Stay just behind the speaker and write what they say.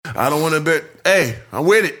I don't want to bet. Hey, I'm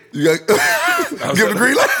with it. You got, give him the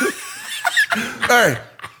green light. Hey,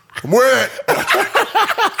 I'm with it.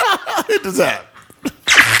 Hit the tap.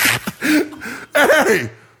 Hey,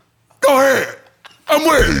 go ahead. I'm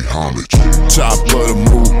with it. Top of the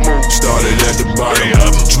move, started at the bottom.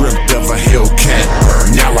 Dreamt of a Hellcat,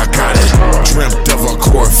 now I got it. Dreamt of a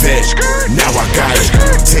Corvette, now I got it.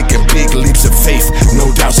 Taking big leaps of faith, no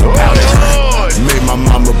doubts about it. Made my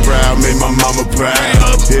mama proud, made my mama proud.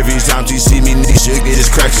 Every time she see me, she get his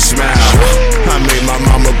cracks a smile. I made my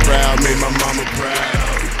mama proud, made my mama proud.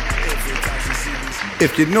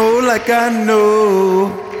 If you know like I know,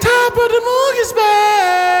 Top of the moon is back.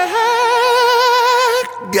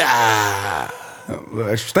 God.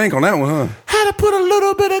 Extra stink on that one, huh? Had to put a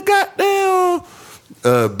little bit of goddamn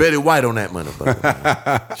Betty White on that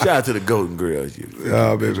motherfucker. Shout out to the Golden Girls.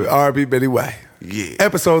 Oh, baby. R.B. Betty White. Yeah.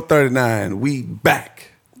 Episode 39. We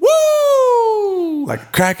back. Woo! Like a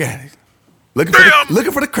crack addict. Looking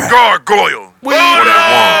for the crack. Gargoyle.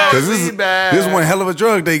 Because this is one hell of a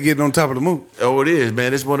drug they getting on top of the move. Oh, it is,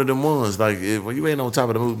 man. It's one of them ones. Like, when you ain't on top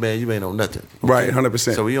of the move, man, you ain't on nothing. Okay? Right,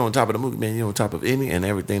 100%. So when you on top of the move, man, you on top of any and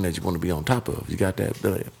everything that you want to be on top of. You got that?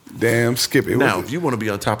 Damn, skip it. Now, if you want to be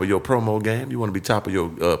on top of your promo game, you want to be top of your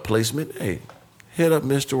placement, hey, hit up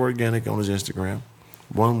Mr. Organic on his Instagram.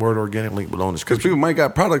 One word organic link below in the Because description. people might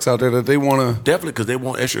got products out there that they want to. Definitely, because they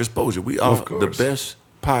want extra exposure. We are the best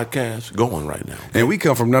podcast going right now. And we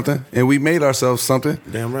come from nothing, and we made ourselves something.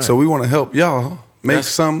 Damn right. So we want to help y'all make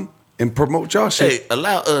something and promote y'all shit. Hey,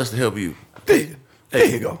 allow us to help you. There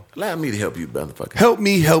you go. Allow me to help you, motherfucker. Help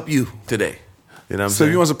me help you. Today. You know what I'm So saying?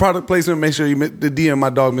 if you want some product placement, make sure you DM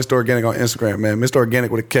my dog, Mr. Organic, on Instagram, man. Mr.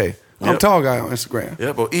 Organic with a K. I'm Yep. Tall Guy on Instagram.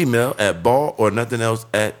 Yep, or email at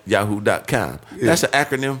ball-or-nothing-else@yahoo.com. That's an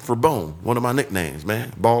acronym for Bone. One of my nicknames,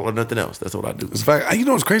 man. Ball or nothing else. That's what I do. In fact, you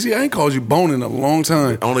know what's crazy? I ain't called you Bone in a long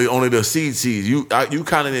time. Only the seeds. You kind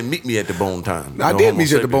of didn't meet me at the Bone time. I did meet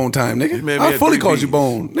you at the Bone time, You nigga. met me I at fully 3 called you Bs.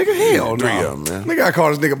 Bone. Nigga, hell no. 3 of them, man. Nigga, I call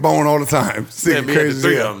this nigga Bone all the time. Sick Me crazy at the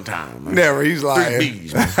 3 as of hell. them time, man. Never, he's lying. 3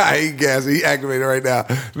 Bs, He gassing. He activated right now.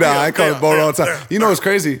 Nah, I call him Bone all the time. You know what's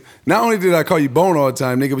crazy? Not only did I call you Bone all the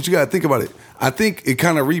time, nigga, but you gotta think about it. I think it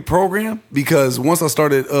kind of reprogrammed because once I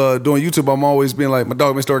started doing YouTube, I'm always being like, my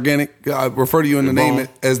dog, Mr. Organic. I refer to you in the name Bone.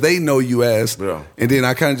 as they know you as. Yeah. And then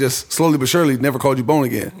I kind of just slowly but surely never called you Bone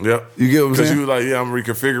again. Yep. You get what I'm Because saying? you was like, yeah, I'm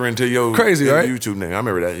reconfiguring to your Crazy, right? YouTube name. I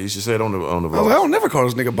remember that. You should say it on the I was vlog. like, I don't never call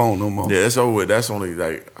this nigga Bone no more. Yeah, it's over with. That's only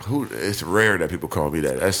like it's rare that people call me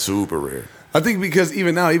that. That's super rare. I think because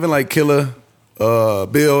even now, even like Killer,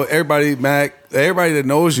 Bill, everybody, Mac, everybody that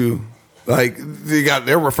knows you, like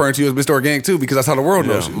they're referring to you as Mr. Organic too, because that's how the world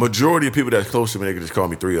knows you. Majority of people that's close to me, they can just call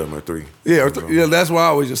me 3 of them or 3. Yeah, yeah, that's what I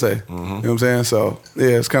always just say. You know what I'm saying? So yeah,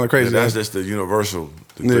 it's kind of crazy. That's just the universal,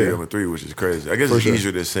 the 3 of them or 3, which is crazy. I guess For it's sure.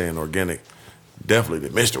 easier than saying organic. Definitely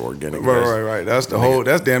than Mr. Organic. right. That's the whole.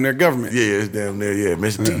 That's damn near government. Yeah, it's damn near,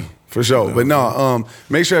 Mr. T. For sure. But no,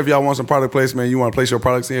 make sure if y'all want some product placement, you want to place your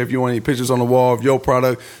products in. If you want any pictures on the wall of your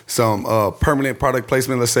product, some permanent product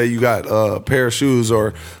placement. Let's say you got a pair of shoes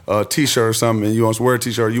or a T-shirt or something, and you want to wear a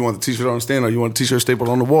T-shirt, or you want the T-shirt on the stand, or you want the T-shirt stapled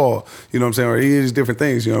on the wall. You know what I'm saying? Or any of these different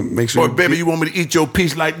things. You know, make sure. Boy, baby, you want me to eat your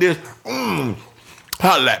piece like this?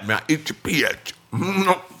 Holla at me. I eat your piece at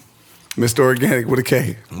you. Mr. Organic with a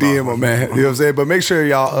K. DM him, man. You know what I'm saying? But make sure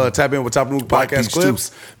y'all tap in with Top of the Move Black podcast Peach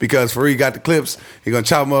clips because Fareed got the clips. He going to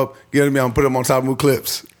chop them up, get them out, and put them on Top of the Move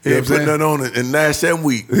clips. You know Yeah, what I'm put saying? that on it in last 7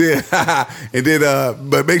 weeks. Yeah. And then,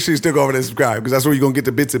 but make sure you still go over there and subscribe because that's where you're going to get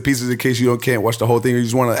the bits and pieces in case you can't watch the whole thing or you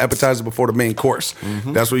just want to appetizer before the main course.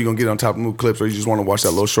 That's where you're going to get on Top of the Move clips or you just want to watch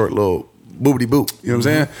that little short little boobity boop. You know what I'm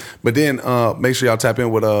saying? But then make sure y'all tap in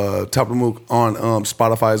with Top of the Mook on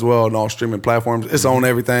Spotify as well and all streaming platforms. It's on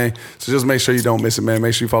everything. So just make sure you don't miss it, man.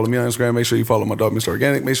 Make sure you follow me on Instagram. Make sure you follow my dog, Mr.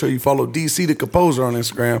 Organic. Make sure you follow DC the Composer on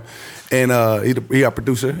Instagram. And he our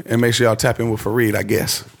producer. And make sure y'all tap in with Fareed, I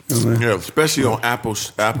guess. You know what I'm saying? Yeah, especially on Apple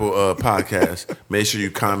Podcasts. Make sure you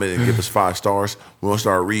comment and give us 5 stars. We're going to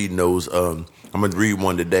start reading those. I'm going to read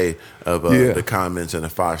one today of the comments and the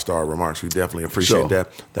 5-star remarks. We definitely appreciate that.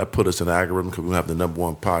 That put us in the algorithm because we have the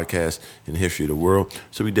 #1 podcast in the history of the world.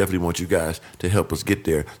 So we definitely want you guys to help us get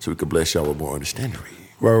there so we can bless y'all with more understanding.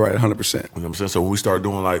 Right, 100%. You know what I'm saying? So when we start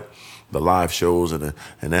doing like the live shows and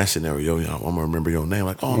that scenario, you know, I'm going to remember your name.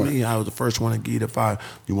 Like, me, I was the first one to give you the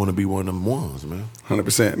 5. You want to be one of them ones, man.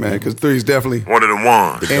 100%, man. Because 3 is definitely. One of them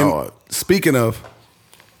ones. The And God. speaking of.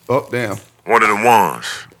 Oh, damn. One of them ones.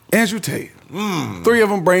 Andrew Tate. 3 of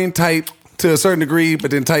them brain type to a certain degree,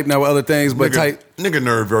 but then type now with other things. But type. Nigga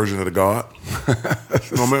nerd version of the God. You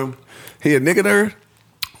know what I mean? He a nigga nerd?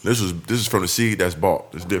 This is from the seed that's bought.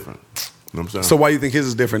 It's different. You know what I'm saying? So why you think his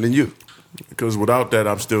is different than you? Because without that,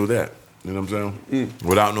 I'm still that. You know what I'm saying?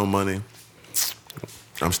 Without no money,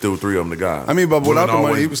 I'm still 3 of them to God. I mean, but without the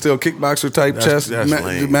money, he was still kickboxer type, chess,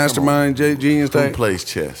 mastermind, genius type. Who plays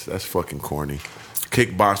chess? That's fucking corny.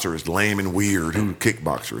 Kickboxer is lame and weird. Who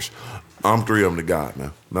kickboxers? I'm 3 of them to God, man.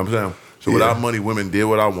 You know what I'm saying? So without money, women did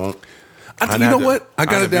what I want. You know what? I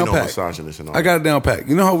got it down pat. I got it down pat.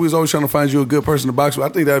 You know how we was always trying to find you a good person to box with? I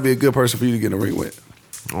think that'd be a good person for you to get in the ring with.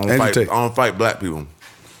 I don't fight black people.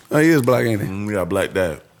 Oh, he is black, ain't he? We got a black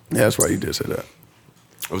dad. Yeah, that's right. You did say that.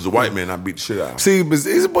 It was a white man I beat the shit out of. See, but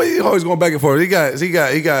he's always going back and forth. He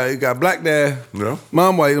got black dad. No.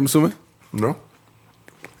 Mom white, I'm assuming. No.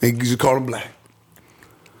 And you just call him black.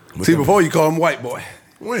 See, before you call him white boy.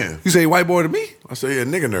 When? You say white boy to me? I say you're a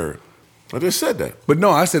nigga nerd. I just said that. But no,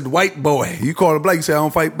 I said white boy. You called him black. You say I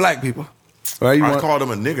don't fight black people. Right? I called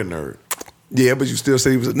him a nigga nerd. Yeah, but you still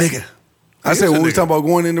say he was a nigga. I said when we was talking about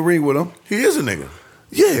going in the ring with him. He is a nigga.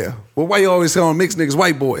 Yeah. Well, why you always calling mixed niggas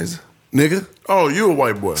white boys? Nigga? Oh, you a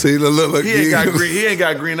white boy. See, look. He ain't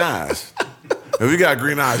got green eyes. If you got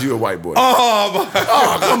green eyes, you a white boy. Oh,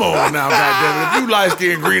 come on now, goddammit. If you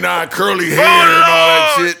light-skinned, green-eyed, curly hair and all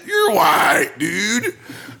that shit, you're white, dude.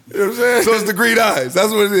 You know what I'm saying? So it's the green eyes.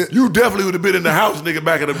 That's what it is. You definitely would have been in the house, nigga,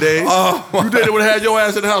 back in the day. You definitely would have had your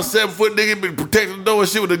ass in the house, 7 foot nigga, been protecting the door and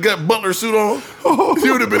shit with a gut butler suit on.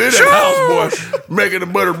 You would have been in that house, boy, making the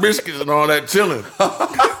butter biscuits and all that, chilling.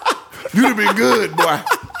 You'd have been good, boy.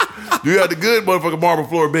 You had the good motherfucking marble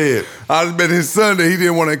floor bed. I'd have been his son that he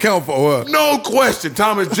didn't want to account for. Huh? No question.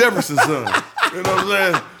 Thomas Jefferson's son. You know what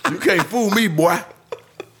I'm saying? You can't fool me, boy.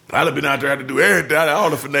 I'd have been out there had to do everything. I'd have all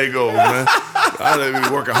the finagos, man. I'd have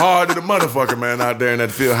been working hard to the motherfucker, man, out there in that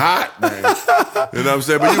field hot, man. You know what I'm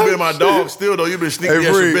saying? But you been my dog still, though. You been sneaking me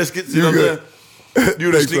extra biscuits. You know what I'm saying?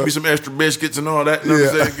 You done sneak me some extra biscuits and all that. You know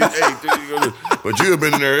what I'm saying? But you have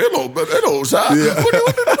been in there, hello, side. Yeah.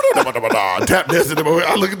 Tap dancing.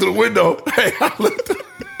 I look into the window. Hey,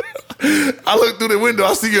 I look through the window.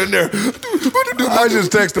 I see you in there. I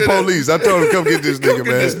just text the police. I told him, come get this nigga,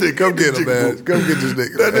 man. Come get him, man. Come get this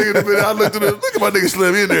nigga. That nigga, I look at my nigga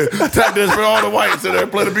Slim in there. Tap dance for all the whites in there.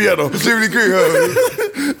 Play the piano. Jimmy Creek,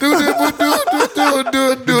 the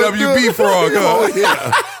WB frog, oh,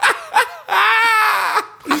 yeah.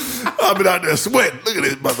 I've been out there sweating. Look at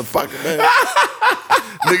this motherfucker, man.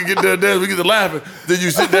 Nigga get done dance, we get to laughing. Then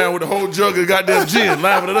you sit down with a whole jug of goddamn gin,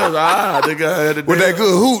 laughing at us. Nigga, I had to with that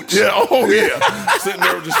good hooch. Yeah, oh yeah. Sitting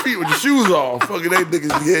there with your feet, with your shoes off. Fucking they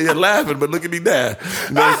niggas, yeah, you're laughing, but look at me now.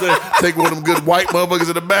 You know what I'm saying? Take one of them good white motherfuckers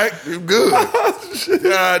in the back, you good.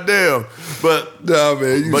 God damn. But, nah,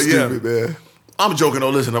 man, you stupid, man. I'm joking though,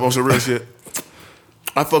 listen, I'm on some real shit.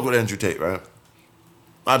 I fuck with Andrew Tate, right?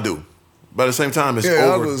 I do. But at the same time, it's over.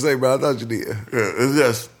 I was going to say, bro, I thought you did. Yeah, it's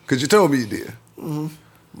just. Because you told me you did. Mm-hmm.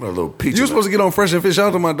 A little peach. You were supposed to get on Fresh and Fit. Shout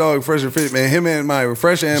out to my dog, Fresh and Fit, man. Him and Myron.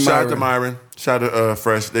 Fresh and Myron. Shout out to Myron. Shout out to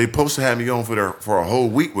Fresh. They supposed to have me on for a whole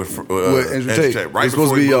week with Andrew Tate. Right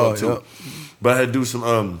before he blew up, too. Yep. But I had to do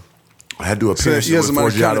some, I had to do a appearance with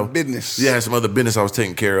Forgiato. Business. Yeah, I had some other business I was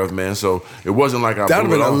taking care of, man. So it wasn't like I that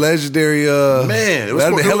would have been a legendary, man. It was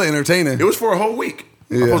that would have been hella entertaining. It was for a whole week.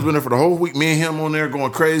 Yeah. I'm supposed to be there for the whole week. Me and him on there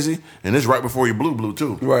going crazy, and it's right before you blew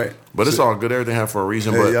too. Right, but it's all good. Everything happened for a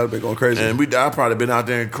reason. Yeah, but y'all been going crazy. And I probably been out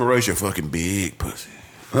there in Croatia, fucking big pussy.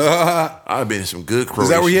 I've been in some good Croatia. Is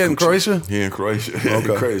that where you at in Croatia? Yeah, in Croatia.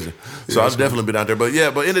 Okay, crazy. So I've definitely been out there. But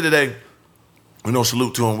end of the day,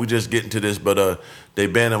 salute to him. We just getting to this, but they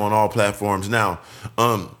banned him on all platforms now.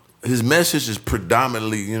 His message is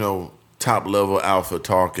predominantly, top level alpha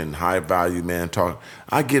talk and high value man talk.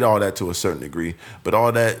 I get all that to a certain degree, but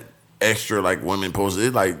all that extra like women posted,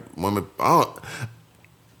 it's like women.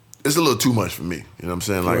 It's a little too much for me. You know what I'm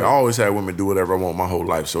saying? Like I always had women do whatever I want my whole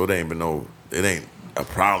life, so it ain't a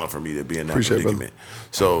problem for me to be in that predicament.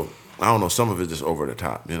 So I don't know. Some of it's just over the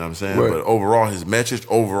top. You know what I'm saying? Right. But overall, his message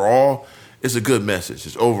it's a good message.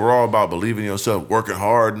 It's overall about believing in yourself, working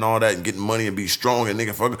hard and all that, and getting money and be strong and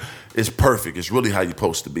nigga fuck. It's perfect. It's really how you're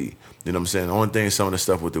supposed to be. You know what I'm saying? The only thing, some of the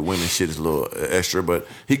stuff with the women shit is a little extra, but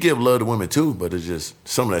he give love to women too. But it's just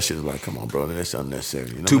some of that shit is like, come on, bro, that's unnecessary.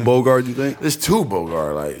 You know too Bogart, you think? It's too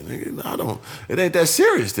Bogart. Like, nigga, it ain't that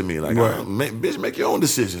serious to me. Like, bitch, make your own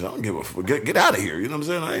decisions. I don't give a fuck. Get out of here. You know what I'm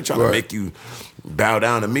saying? I ain't trying to make you bow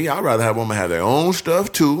down to me. I'd rather have women have their own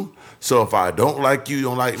stuff too. So if I don't like you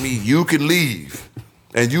don't like me, you can leave.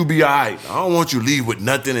 And you be all right. I don't want you to leave with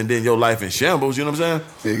nothing and then your life in shambles. You know what I'm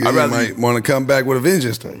saying? Yeah, you might want to come back with a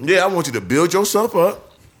vengeance thing. Yeah, I want you to build yourself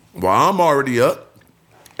up while I'm already up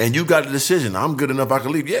and you got a decision. I'm good enough, I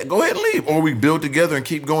can leave. Yeah, go ahead and leave. Or we build together and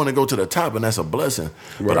keep going and go to the top, and that's a blessing.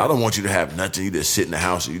 Right. But I don't want you to have nothing. You just sit in the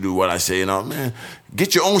house and you do what I say and all. Man,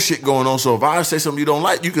 get your own shit going on. So if I say something you don't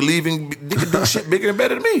like, you can leave and you can do shit bigger and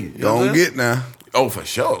better than me. You don't get now. Oh, for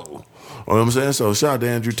sure. You know what I'm saying? So shout out to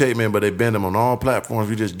Andrew Tate, man, but they banned him on all platforms.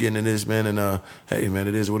 You're just getting in this, man, and hey, man,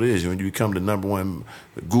 it is what it is. When you become the number one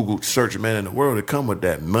Google search man in the world, it come with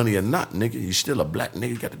that. Money or not, nigga, you still a black nigga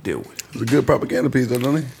you got to deal with. It's a good propaganda piece, though,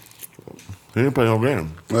 don't he? He didn't play no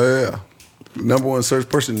game. Oh, yeah. Number one search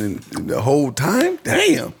person in the whole time?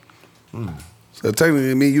 Damn. So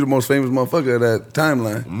technically, me, you the most famous motherfucker of that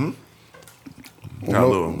timeline.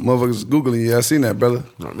 Motherfuckers Googling you. I seen that, brother.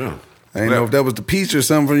 Not now. I didn't know if that was the peach or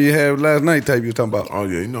something you had last night type you were talking about. Oh,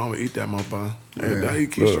 yeah. You know I'm going to eat that motherfucker. Yeah. I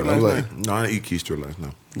eat keister last night. No, I didn't eat keister last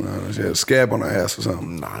night. Nah, she had a scab on her ass or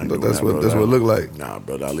something. Nah, that's what it looked like. Nah,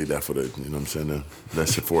 brother, I'll leave that for the, you know what I'm saying,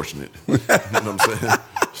 less fortunate. You know what I'm saying?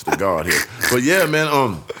 It's the God here. But yeah,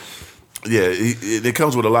 man, yeah, it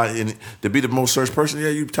comes with a lot. And to be the most searched person, yeah,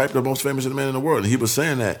 you type the most famous man in the world. And he was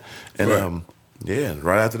saying that. And right. Yeah,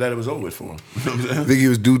 right after that, it was over for him. You know what I'm saying? Think he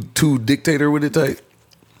was too dictator with it type?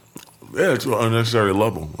 Yeah, to an unnecessary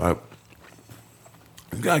level. Like,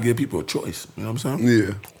 you gotta give people a choice. You know what I'm saying?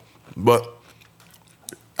 Yeah. But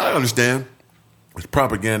I understand. It's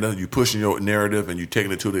propaganda. You pushing your narrative and you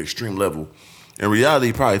taking it to the extreme level. In reality,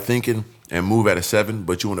 you're probably thinking and move at a 7,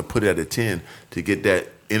 but you want to put it at a 10 to get that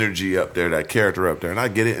energy up there, that character up there. And I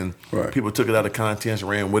get it. And people took it out of context and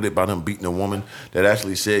ran with it about him beating a woman that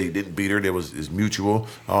actually said he didn't beat her. There was is mutual,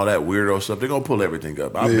 all that weirdo stuff. They're going to pull everything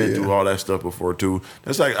up. I've been through all that stuff before, too.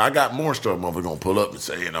 It's like I got more stuff motherfuckers going to pull up and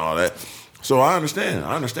say and all that. So I understand.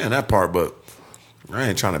 I understand that part, but I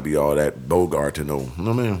ain't trying to be all that Bogart to know. You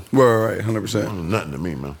know what I mean? Right, 100%. Nothing to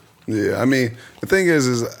me, man. Yeah, I mean, the thing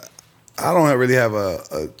is I don't really have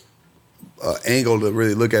a angle to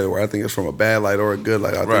really look at it where I think it's from a bad light or a good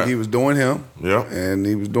light. I think he was doing him. Yeah. And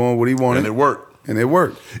he was doing what he wanted. And it worked. And it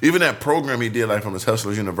worked. Even that program he did, like from his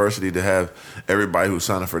Hustlers University, to have everybody who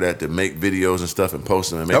signed up for that to make videos and stuff and post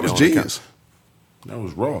them. And make that was genius. That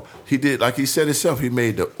was raw. He did, like he said himself, he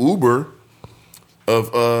made the Uber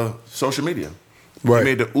of social media. Right.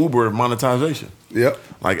 He made the Uber of monetization. Yep.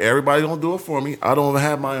 Like everybody don't do it for me. I don't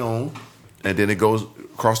have my own. And then it goes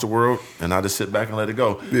across the world, and I just sit back and let it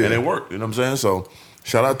go. Yeah. And it worked, you know what I'm saying? So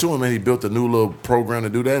shout out to him, man. He built a new little program to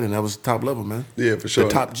do that, and that was top level, man. Yeah, for sure. The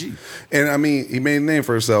top G. And, I mean, he made a name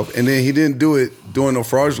for himself, and then he didn't do it doing no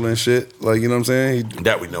fraudulent shit. Like, you know what I'm saying?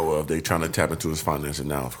 That we know of. They trying to tap into his finances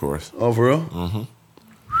now, of course. Oh, for real? Mm-hmm.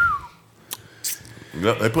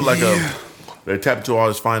 Yep, they put like they tap into all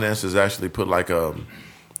his finances, actually put like a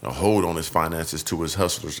hold on his finances to his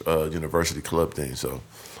Hustlers University Club thing, so...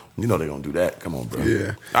 You know they're going to do that. Come on, bro.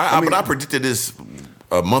 Yeah. But I predicted this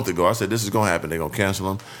a month ago. I said this is going to happen. They're going to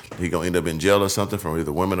cancel him. He's going to end up in jail or something from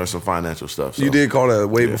either women or some financial stuff. So. You did call that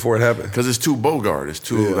way before it happened. Because it's too Bogart. It's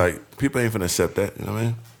too, like, people ain't finna accept that. You know what I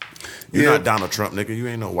mean? You're not Donald Trump, nigga. You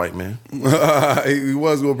ain't no white man. He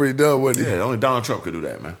was going pretty dumb, wasn't he? Yeah, only Donald Trump could do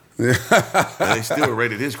that, man. And they still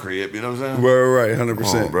raided his crib. You know what I'm saying? Right, 100%.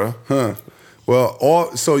 Come on, bro. Huh.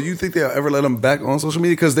 Well, so you think they'll ever let him back on social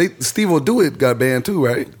media? Because Steve-O Do It got banned too,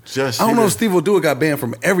 right? I don't know if Steve-O Do It got banned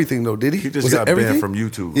from everything though, did he? He just got banned from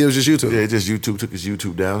YouTube. Yeah, it was just YouTube. Yeah, just YouTube took his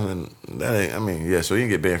YouTube down, and that ain't. I mean, yeah, so he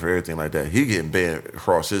didn't get banned for everything like that. He getting banned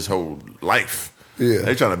across his whole life. Yeah,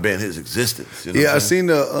 they trying to ban his existence. You know I seen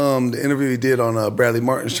the interview he did on Bradley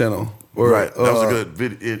Martin's channel. Right, that was a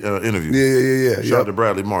good interview. Yeah. Shout out to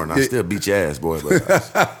Bradley Martin. I still beat your ass, boy. But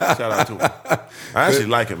shout out to him. I actually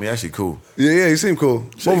like him. He actually cool. Yeah, he seemed cool.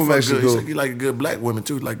 Both of them actually cool. He like good black women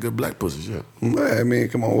too. He like good black pussies. Yeah. I mean,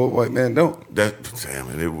 come on, what white man don't? That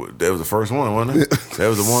was the first one, wasn't it? That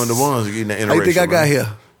was the ones getting that interracial. How you think I got here?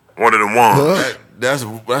 One of the ones.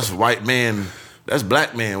 That's white man. That's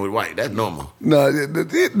black man with white. That's normal.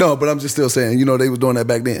 No, but I'm just still saying. You know, they was doing that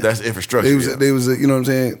back then. That's infrastructure. They was. You know what I'm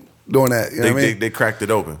saying? Doing that, you know what I mean? They cracked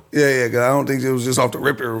it open. Yeah, because I don't think it was just off the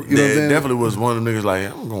rip. You know what I'm saying? It definitely was one of them niggas like,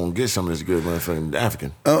 I'm going to get some of this good motherfucking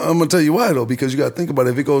African. I'm going to tell you why, though, because you got to think about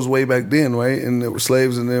it. If it goes way back then, right, and there were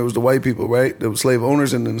slaves and there was the white people, right? There were slave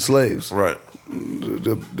owners and then the slaves. Right.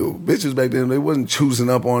 The bitches back then, they wasn't choosing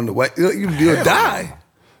up on the white. You'll die.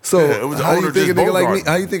 So how you think a nigga like me?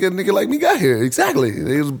 How you think a nigga like me got here? Exactly.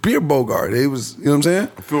 It was pure Bogart. It was, you know what I'm saying?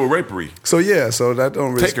 Full rapery. So so that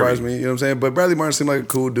don't really surprise me. You know what I'm saying? But Bradley Martin seemed like a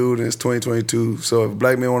cool dude, and it's 2022. So if a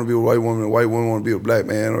black man want to be with a white woman, a white woman want to be with a black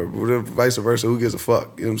man, or whatever, vice versa, who gives a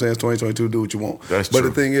fuck? You know what I'm saying? It's 2022. Do what you want. That's true. But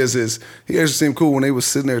the thing is he actually seemed cool when they was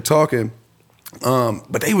sitting there talking.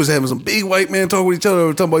 But they was having some big white man talk with each other. They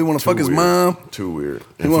were talking about he want to fuck his mom. Too weird.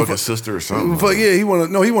 And fuck his sister or something. He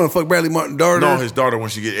want to fuck Bradley Martin's daughter. No, his daughter when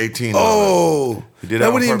she get 18. Oh, he did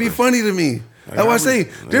that wouldn't even be funny to me. That's why I say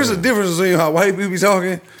there's a difference between how white people be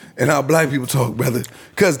talking and how black people talk, brother.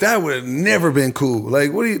 Because that would have never been cool.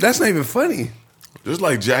 Like, that's not even funny. Just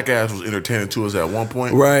like Jackass was entertaining to us at one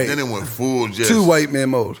point. Right. Then it went full just... Too white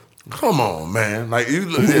man mode. Come on, man. Like, you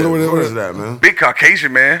look what is that, man? Big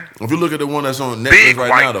Caucasian, man. If you look at the one that's on Netflix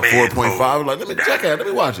right now, the 4.5, like, let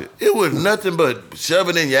me watch it. It was nothing but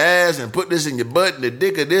shoving in your ass and put this in your butt and the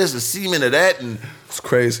dick of this, the semen of that, and it's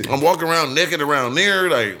crazy. I'm walking around naked around there,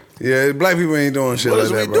 like... Yeah, black people ain't doing shit like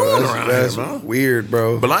that, bro. That's here, weird,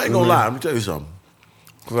 bro. But I ain't gonna lie, let me tell you something.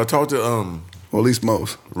 Because I talked to, well, at least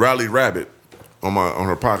most. Riley Rabbit on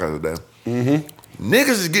her podcast today. Mm-hmm. Niggas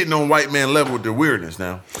is getting on white man level with their weirdness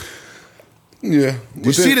now. Yeah.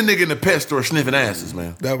 You see the nigga in the pet store sniffing asses,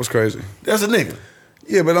 man. That was crazy. That's a nigga.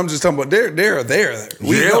 Yeah, but I'm just talking about they're there.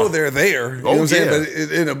 We know they're there. You know what I'm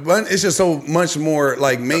saying? But it's just so much more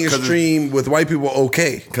like mainstream with white people.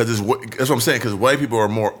 Okay, because that's what I'm saying. Because white people are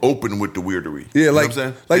more open with the weirdery. Yeah, like you know what I'm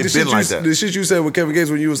saying? Like the shit you said with Kevin Gates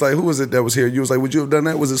when you was like, who was it that was here? You was like, would you have done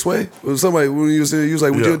that? Was it Sway? Was somebody when you was here? You was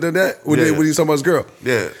like, would you have done that? When you was talking about his girl?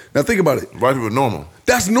 Yeah. Now think about it. White people are normal.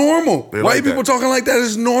 That's normal. They White like people that. talking like that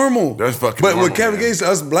is normal. That's fucking But normal, with Kevin Gates,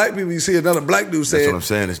 us black people, you see another black dude say that's what I'm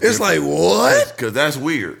saying. It's like, what? Because that's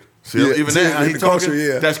weird. See, even see, that, how he the talking,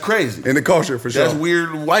 culture, that's crazy. In the culture, for sure. That's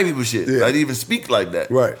weird white people shit. Yeah. I'd even speak like that.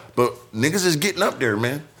 Right. But niggas is getting up there,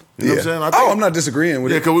 man. You know what I'm saying? I'm not disagreeing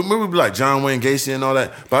with it. Yeah, because we be like John Wayne Gacy and all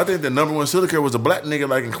that. But I think the number one serial killer was a black nigga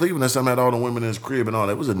like in Cleveland that something had all the women in his crib and all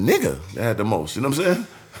that. It was a nigga that had the most. You know what I'm saying?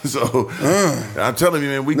 So I'm telling you,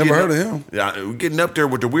 man, we never heard of him. Yeah, we getting up there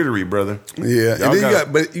with the weirdery, brother. Yeah, and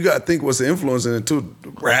then you got to think what's the influence in it too.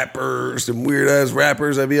 Rappers, some weird ass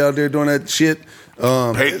rappers that be out there doing that shit.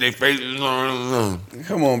 Painting their faces.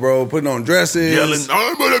 Come on, bro, putting on dresses, yelling,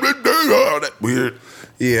 all that weird.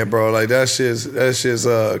 Yeah, bro, like that shit's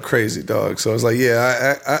crazy, dog. So it's like,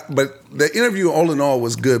 but the interview all in all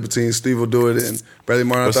was good between Steve will do it and Bradley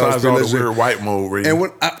Martin. Besides all the weird white mode, and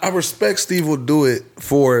when I respect Steve will do it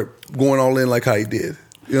for going all in like how he did.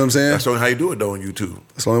 You know what I'm saying? That's the only how you do it though on YouTube.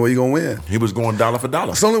 That's the only way you're gonna win. He was going dollar for dollar.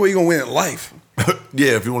 That's the only way you're gonna win in life.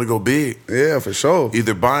 Yeah, if you want to go big. Yeah, for sure.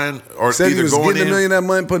 Either buying or said either he was going getting $1 million that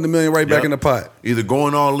month, putting $1 million right back in the pot. Either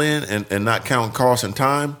going all in and not counting costs and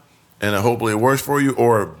time, and hopefully it works for you,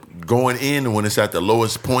 or going in when it's at the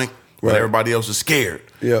lowest point when everybody else is scared.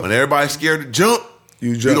 Yeah. When everybody's scared to jump,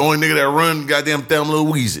 you're the only nigga that run goddamn Thelma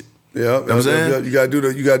Louise it. Yeah, you know what I'm saying? You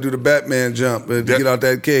gotta do the Batman jump to get out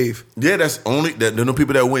that cave. Yeah, that's only that. There are no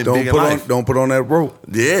people that win big in life. Don't put on that rope.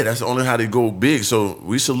 Yeah, that's the only how they go big. So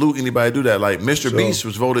we salute anybody do that. Like Mr. Beast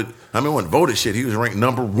was voted. I mean, wasn't voted shit. He was ranked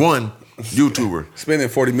number 1 YouTuber. Spending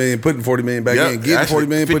 $40 million, putting $40 million back in, getting $40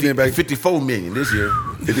 million, putting it back. $54 million this year.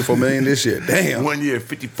 $54 million this year. Damn. 1 year,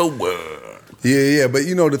 54. Yeah. But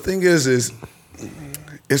you know the thing is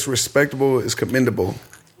it's respectable. It's commendable.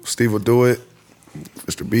 Steve will do it.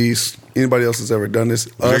 Mr. Beast, anybody else has ever done this?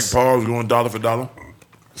 Jake Paul was going dollar for dollar.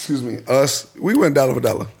 Excuse me, us. We went dollar for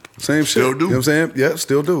dollar. Same shit. Still do. You know what I'm saying? Yeah,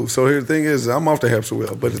 still do. So here the thing is, I'm off the hamster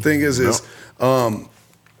wheel. But the thing is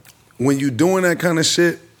when you doing that kind of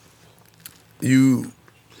shit, you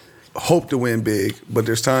hope to win big, but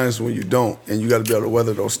there's times when you don't, and you got to be able to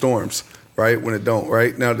weather those storms, right? When it don't,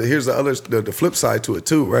 right? Now, here's the flip side to it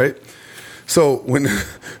too, right? So when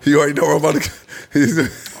you already know about it. I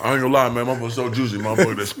ain't gonna lie, man. My boy's so juicy. My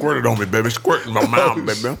boy that squirted on me, baby. Squirt in my mouth,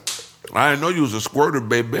 baby. I didn't know you was a squirter,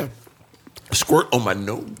 baby. Squirt on my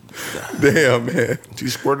nose. Damn, man. She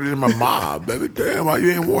squirted in my mouth, baby. Damn, why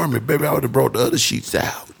you ain't warm me, baby? I would have brought the other sheets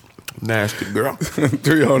out. Nasty girl.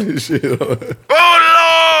 3 on this shit.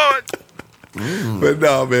 Oh, Lord! But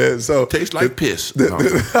no, man. So tastes like piss.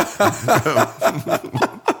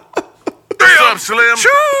 Up, Slim?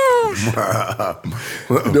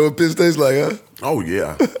 You know what piss tastes like, huh? Oh,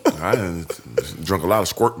 yeah. I done drunk a lot of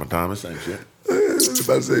squirt my time. This ain't shit. It's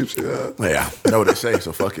about the same shit, huh? Yeah, that's what they say,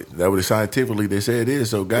 so fuck it. That's what scientifically they say it is,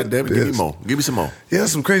 so goddamn it, give me more. Give me some more. Yeah,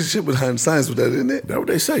 some crazy shit behind the science with that, isn't it? That's what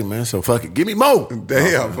they say, man, so fuck it. Give me more.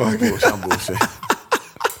 Damn, fuck it. I'm bullshit.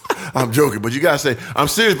 I'm joking, but you gotta say, I'm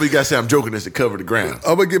serious, but you gotta say I'm joking this to cover the ground.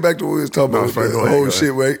 I'm gonna get back to what we was talking about, the whole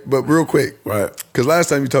shit, right? But real quick, right? Because last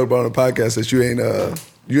time you talked about on the podcast that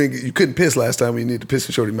you couldn't piss last time when you need to piss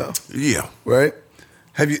in shorty mouth. Yeah. Right?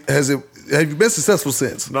 Has it have you been successful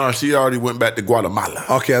since? No, she already went back to Guatemala.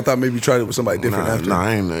 Okay, I thought maybe you tried it with somebody different after. Nah,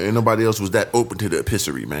 ain't nobody else was that open to the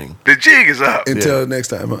epissery, man. The jig is up. Until next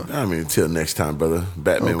time, huh? I mean, until next time, brother.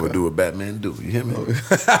 Batman will do what Batman do. You hear me?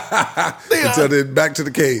 Until then, back to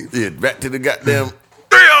the cave. Yeah, back to the goddamn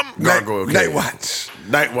gargoyle cave. Night watch.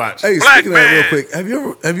 Night watch. Hey, Black speaking of that, man. real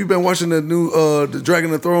quick, have you been watching the new the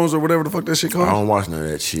Dragon of Thrones or whatever the fuck that shit called? I don't watch none of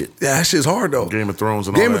that shit. Yeah, that shit's hard though. Game of Thrones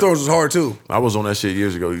and all Game that. of Thrones was hard too. I was on that shit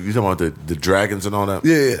years ago. You talking about the dragons and all that?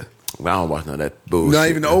 Yeah. I don't watch none of that bullshit. Not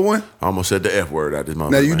even the old one? I almost said the F word out this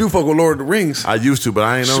motherfucker. Now you do fuck with Lord of the Rings. I used to, but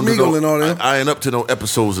I ain't up to Smeagol and all that. I ain't up to no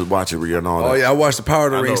episodes of watchery and all that. Oh yeah, I watched the Power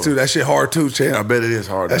of the I Rings know. too. That shit hard too, champ. I bet it is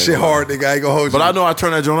hard. That shit hard, nigga. I ain't gonna hold you. But I know I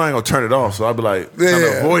turn that joint on, I ain't gonna turn it off. So I'll be like, trying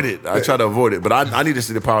to avoid it. I try to avoid it. But I need to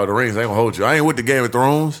see the Power of the Rings. I ain't gonna hold you. I ain't with the Game of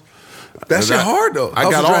Thrones. That shit hard though. I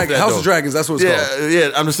got off that, House though. of Dragons. That's what it's called.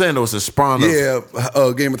 Yeah, I'm just saying though, it's a spawn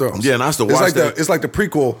of Game of Thrones. Yeah, and I used to It's watch like that. it's like the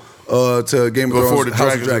prequel to Game of Before Thrones. the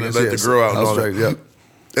House of dragons Dragons. let the yes. girl out and House all of that. Dragons.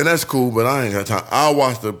 Yep. And that's cool, but I ain't got time. I'll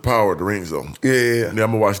watch the Power of the Rings though. Yeah. I'm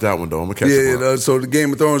gonna watch that one though. I'm gonna catch Yeah, it. so the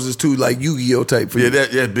Game of Thrones is too like Yu-Gi-Oh type for Yeah, you.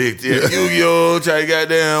 that big. Yeah, Yu-Gi-Oh! Try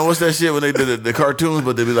goddamn. What's that shit when they did the cartoons?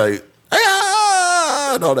 But they be like,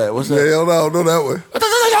 and all that. What's that? Hell no, know that one.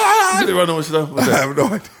 They running with stuff. What's I that? have no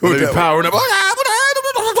idea. When What they be that powering up.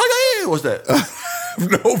 What's that? was.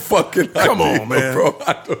 No fucking idea. Come on, man. Bro,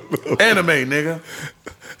 I don't know. Anime, nigga.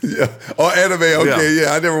 Yeah. Oh, anime. Okay,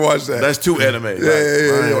 yeah. I never watched that. That's two anime. yeah.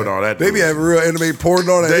 I ain't with all that. They be dude. having real anime porn and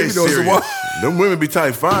all that. They be doing some serious. wild- Them women be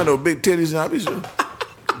tight fine though, big titties and I be sure.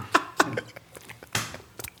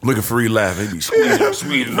 Looking for laugh. They be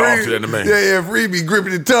squeezing off to anime. Yeah, Free be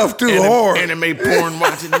gripping it tough too, hard. Anime porn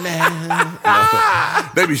watching man.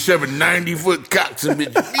 They be shoving 90-foot cocks and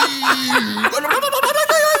bitches.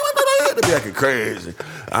 They be acting crazy.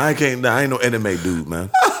 I ain't no anime dude, man.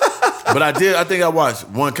 But I think I watched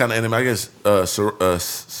one kind of anime. I guess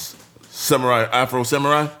Samurai, Afro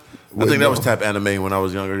Samurai. I think that was type anime when I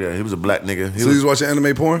was younger. Yeah, he was a black nigga. So you was watching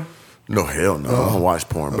anime porn? No, hell no. I don't watch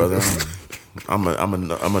porn, brother. I'm a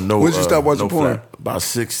no. When did you stop watching no porn? flat. About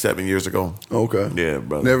 6-7 years ago. Okay. Yeah,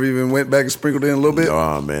 brother. Never even went back and sprinkled in a little bit?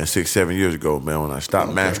 Oh man, 6-7 years ago, man. When I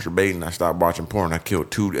stopped masturbating, I stopped watching porn. I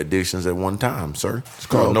killed 2 addictions at one time, sir. It's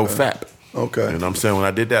called no fap. Okay. You know what I'm saying? When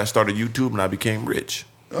I did that, I started YouTube and I became rich.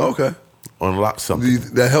 Okay. Unlocked something.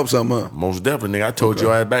 That helped something, huh? Most definitely, nigga. I told you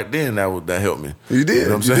I had back then that helped me. You did. You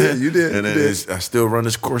know what I'm You saying? did. You did. And You it's, I still run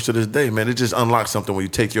this course to this day, man. It just unlocks something when you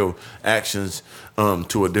take your actions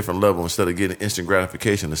to a different level instead of getting instant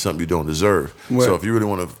gratification to something you don't deserve. Right. So if you really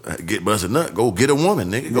want to get busted nut, go get a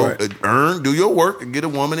woman, nigga. Go Right. do your work and get a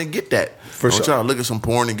woman and get that. Don't sure. try to look at some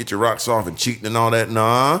porn and get your rocks off and cheating and all that.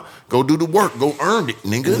 Nah. Go do the work. Go earn it,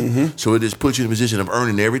 nigga. So it just puts you in a position of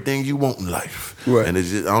earning everything you want in life. Right. And it's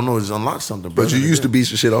just, I don't know, it just unlocks something. But you used to beat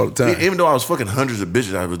some shit all the time. Even though I was fucking hundreds of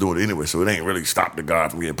bitches, I was doing it anyway, so it ain't really stopped the guy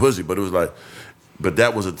from getting pussy. But it was like, but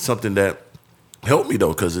that was something that helped me though,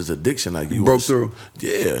 because it's addiction. Like you broke through.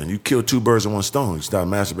 Yeah, and you kill 2 birds with one stone. You start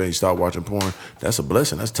masturbating, you start watching porn. That's a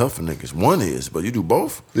blessing. That's tough for niggas. One is, but you do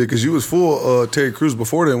both. Yeah, because you was full Terry Crews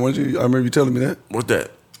before then, weren't you? I remember you telling me that. What's that?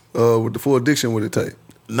 With the full addiction with it tight.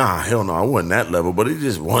 Nah, hell no. I wasn't that level, but it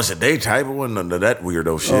just once a day type. It wasn't none of that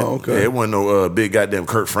weirdo shit. Oh, okay. Yeah, it wasn't no big goddamn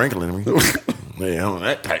Kurt Franklin in me. Yeah, on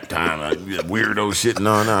that type time, like, weirdo shit.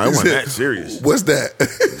 No, it wasn't that serious. What's that?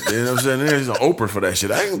 You know what I'm saying? There's an Oprah for that shit.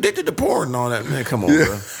 I ain't addicted to porn and all that. Man, come on,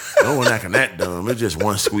 bro. No one acting that dumb. It's just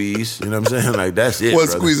one squeeze. You know what I'm saying? Like, that's it, One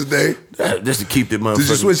brother. squeeze a day. Just to keep the motherfucker. Did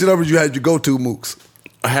you switch it up or you had your go-to mooks?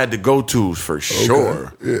 I had the go-tos for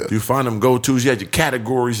sure. Yeah. You find them go-tos. You had your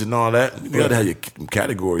categories and all that. You got to have your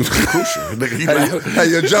categories. It's crucial. Nigga, you Had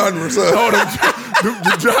your genres, huh?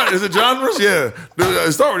 Oh, is it genres? Yeah.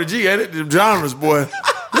 Start with a G, ain't it? The genres, boy.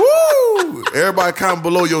 Woo! Everybody comment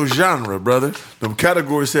below your genre, brother. Them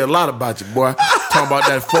categories say a lot about you, boy. Talking about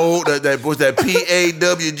that fold, what's that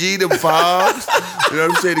PAWG, them fogs. You know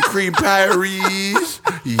what I'm saying? The cream pyries.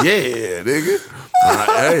 Yeah, nigga.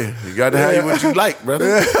 Hey, you got to have what you like, brother.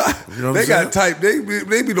 You know what They I'm got saying? type.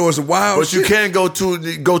 They be doing some wild But shit. you can't go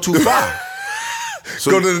too far.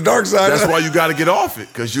 So Go to the dark side. That's why you got to get off it,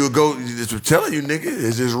 because you'll go. I'm telling you, nigga,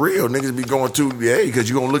 it's just real. Niggas be going too, because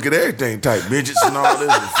you gonna look at everything type midgets and all this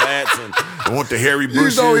and fats and I want the hairy You bushes.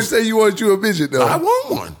 used to always say you want you a midget, though. I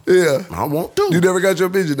want one. Yeah. I want to. You never got your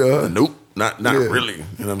midget, though, huh? Nope. Not Yeah. really. You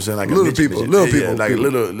know what I'm saying? Like Little a midget, people, midget. little Yeah, people, like people. a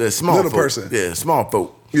little small Little folk. person. Yeah, small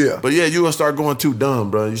folk. Yeah. But yeah, you gonna start going too dumb,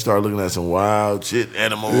 bro. You start looking at some wild shit,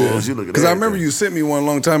 animals. You look at Because I remember you sent me one a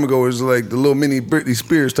long time ago. It was like the little mini Britney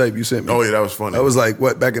Spears type you sent me. Oh yeah, that was funny. That was like,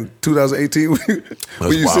 what, back in 2018 when you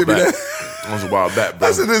a while sent me back. that? That was a while back, bro.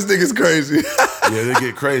 I said, this nigga's crazy. Yeah, they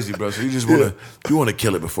get crazy, bro. So you just want to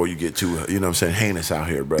kill it before you get too, you know what I'm saying, heinous out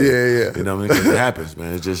here, bro. Yeah. You know what I mean? Because it happens,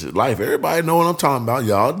 man. It's just life. Everybody know what I'm talking about.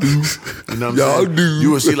 Y'all do. You know what I'm Y'all saying? do.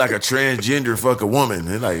 You will see like a transgender fuck a woman.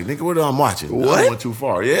 They're like, nigga, what am I watching? What? I went too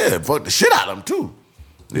far. Yeah, fuck the shit out of them, too.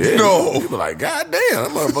 Yeah. No. You be like, God damn, that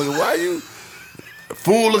motherfucker, why you...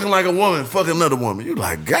 Fool looking like a woman, fucking another woman. You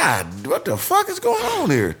like, God, what the fuck is going on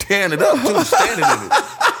here? Tearing it up, too, standing in it.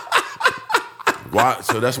 Why?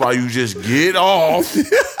 So that's why you just get off.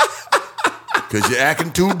 Because you're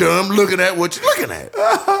acting too dumb looking at what you're looking at.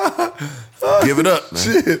 Give it up, man.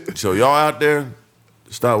 Shit. So y'all out there,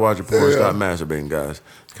 stop watching porn, stop masturbating, guys.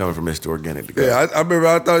 It's coming from Mr. Organic. The guy. Yeah, I remember.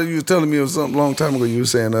 I thought you was telling me it was something a long time ago. You were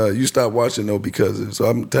saying you stopped watching though because. So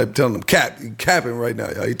I'm telling him capping right now.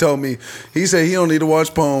 Y'all. He told me he said he don't need to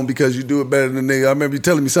watch porn because you do it better than nigga. I remember you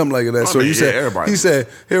telling me something like that. So you said everybody. He said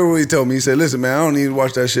here what he told me. He said, listen man, I don't need to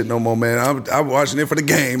watch that shit no more, man. I'm watching it for the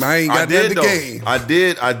game. I ain't got that the game. I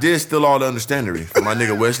did steal all the understandery from my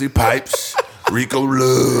nigga Wesley Pipes, Rico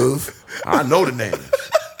Love. I know the names.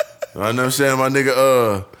 You know what I'm saying?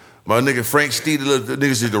 My nigga Frank Steele, the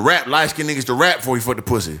niggas is the rap, light-skinned niggas to rap before he fucked the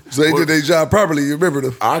pussy. So they did their job properly, you remember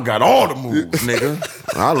them? I got all the moves,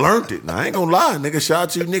 nigga. I learned it. Now, I ain't gonna lie, nigga. Shout out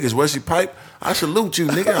to you niggas. Wesley Pipe, I salute you,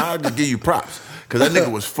 nigga. I'll just give you props. Because that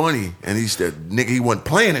nigga was funny, and he wasn't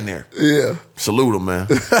playing in there. Yeah. Salute him, man.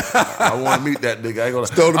 I want to meet that nigga. I ain't gonna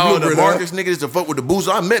Stole the blueprint, the Marcus nigga is to fuck with the booze.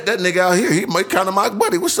 I met that nigga out here. He kind of my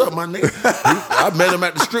buddy. What's up, my nigga? I met him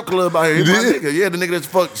at the strip club out here. He my nigga. Yeah, the nigga that's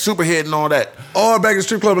fucked Superhead and all that. Oh, back in the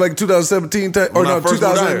strip club like 2017 or no,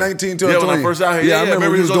 2019, 2020. Yeah, when I first out here. Yeah, I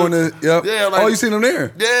remember he was doing it. Yep. Yeah, like, you seen him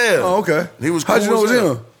there? Yeah. Oh, okay. He was cool. How'd you know it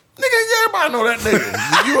was him? Nigga, everybody know that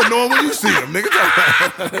nigga. You will know him when you see him, nigga.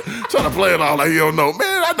 Trying to play it all like you don't know.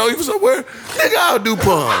 Man, I know you from somewhere. Nigga, I'll do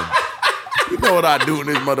pun. You know what I do in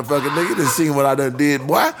this motherfucker, nigga. You done seen what I done did,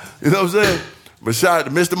 boy. You know what I'm saying? But shout out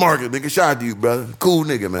to Mr. Market, nigga. Shout out to you, brother. Cool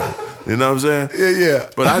nigga, man. You know what I'm saying? Yeah.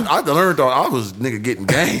 But I learned I was nigga getting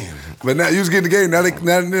game. But now you was getting the game. Now they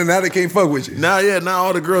can't fuck with you. Now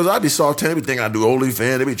all the girls I be soft they be thinking I do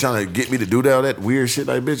OnlyFans. They be trying to get me to do all that weird shit.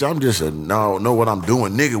 Like, bitch, I'm just know what I'm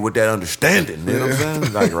doing, nigga, with that understanding. You know what I'm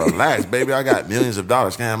saying? Like, relax, baby. I got millions of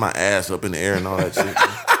dollars. Can't have my ass up in the air and all that shit.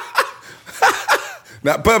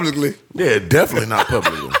 Not publicly. Yeah, definitely not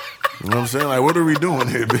publicly. You know what I'm saying? Like, what are we doing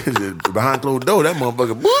here, bitch? Behind closed door, that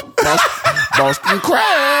motherfucker, Boston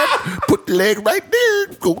Crab, put the leg right there,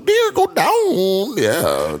 go down.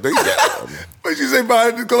 Yeah, they got What you say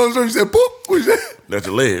behind the closed door? You said, poop. What you say? That's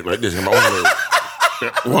a leg like this. My own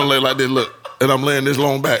leg. One leg like this, look. And I'm laying this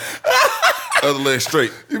long back. Other leg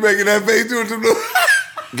straight. You making that face to it?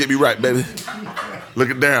 Get me right, baby. Look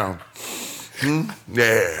it down.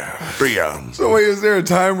 Yeah, 3 of them. So wait, is there a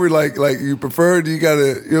time where like you prefer? Do you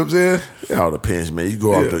gotta, you know what I'm saying? It all depends, man. You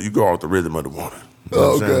go off the rhythm of the woman. You know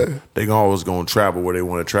what I'm Okay. saying? They always gonna travel where they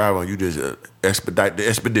want to travel, and you just expedite the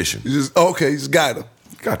expedition. You just guide them.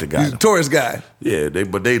 Got the guy. He's a tourist guy. Yeah,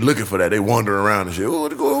 but they looking for that. They wandering around and shit. Oh,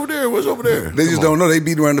 go over there. What's over there? They just don't know. They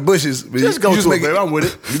beat around the bushes. Just go to it, baby. I'm with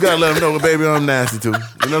it. You gotta let them know, baby, I'm nasty too. You know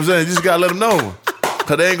what I'm saying? You just gotta let them know.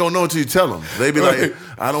 Cause they ain't gonna know until you tell them. They be like,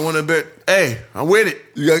 I don't want to bet. Hey, I'm with it.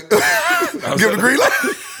 You got give them the green light.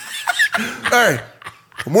 Hey,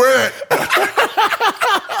 I'm with it.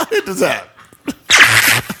 Hit the tap.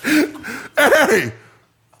 Hey,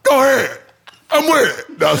 go ahead. I'm with it.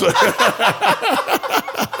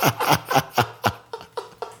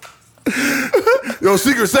 No, your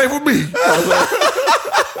secret safe with me.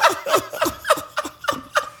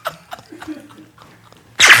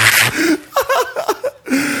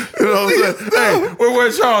 You know what I'm saying? Hey,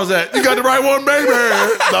 where's Charles at? You got the right one, baby.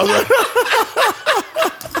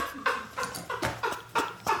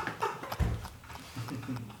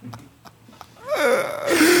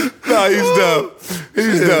 Nah, he's dumb.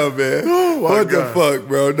 He's dumb, man. Oh, what the fuck,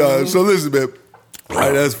 bro? Nah. So listen, man. All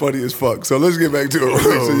right, that's funny as fuck. So let's get back to it.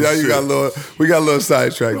 So now we got a little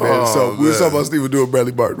sidetrack, man. So we were talking about Stephen doing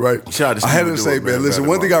Bradley Martin, right? Shout out to I had to Stephen say, Dewey, man, listen,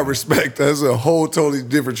 Bradley one thing I respect, that's a whole totally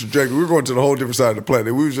different trajectory. We were going to the whole different side of the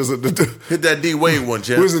planet. We was just at the Hit that D Wade one,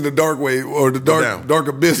 champ. we was in the dark way or the dark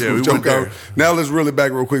abyss. Yeah, we joke went there. out. Now let's really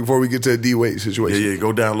back real quick before we get to the D Wade situation. Yeah,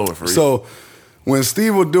 go down lower for real. So when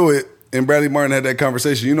Steve would do it and Bradley Martin had that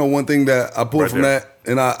conversation, you know one thing that I pulled Right from there. that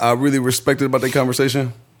and I really respected about that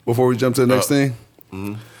conversation before we jump to the next thing?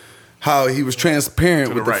 How he was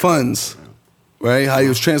transparent with the right. funds. Right? How he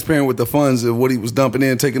was transparent with the funds of what he was dumping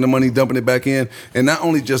in, taking the money, dumping it back in. And not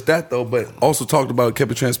only just that though, but also talked about, kept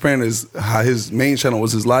it transparent as how his main channel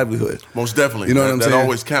was his livelihood. Most definitely. You know what I'm that saying?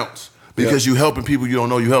 always counts. Because you helping people you don't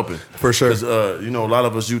know you helping. For sure. Because, a lot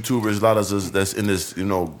of us YouTubers, a lot of us that's in this,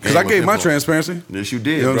 Because I gave my transparency. Yes, you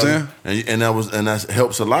did, you know brother. what I'm saying? And that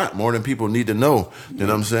helps a lot more than people need to know. You know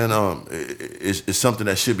what I'm saying? It's something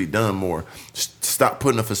that should be done more. Stop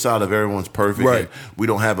putting a facade of everyone's perfect. Right. And we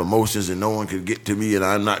don't have emotions and no one can get to me and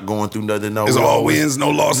I'm not going through nothing. No, It's all wins, no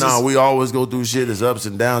losses. No, we always go through shit. It's ups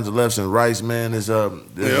and downs and lefts and rights, man. It's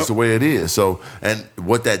the way it is. So, and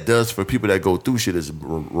what that does for people that go through shit is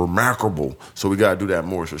remarkable. So we got to do that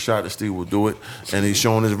more. So shout out to Steve will do it. And he's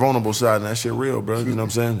showing his vulnerable side and that shit real, bro. You know what I'm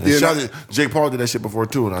saying? And shout out to Jake Paul did that shit before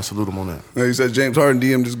too and I salute him on that. Yeah, you said James Harden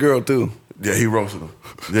DM'd this girl too. Yeah, he roasted him.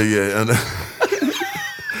 Yeah. And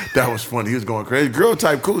that was funny. He was going crazy. Girl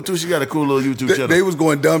type cool too. She got a cool little YouTube channel. They was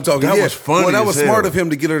going dumb talking. That was funny. Well, that was as hell. smart of him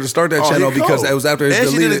to get her to start that channel because it was after his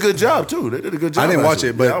deleted. And she did a good job too. They did a good job. I didn't watch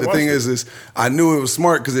it, but yeah, the thing is I knew it was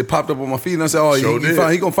smart because it popped up on my feed and I said, "Oh,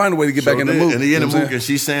 he gonna find a way to get back in the mood." And he in the mood, and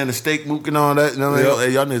she's saying the steak mook and all that. You know,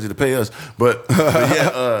 hey, y'all need to pay us. But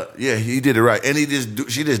yeah, he did it right, and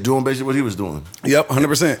she just doing basically what he was doing. Yep,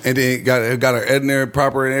 100%. And then got her editing there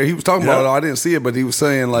proper in there. He was talking about it. I didn't see it, but he was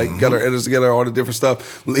saying like got her editors together, all the different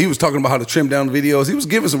stuff. He was talking about how to trim down the videos. He was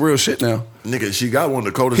giving some real shit now. Nigga, she got one of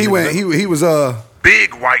the coldest. He was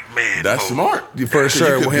Big white man. That's smart. For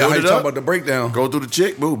sure. When how you talking about the breakdown? Go through the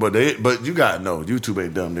chick, boo. But you gotta know YouTube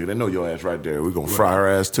ain't dumb, nigga. They know your ass right there. We gonna fry her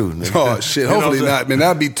ass too, nigga. Oh shit. Hopefully not, man.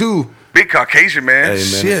 That'd be too. Big Caucasian man. Hey,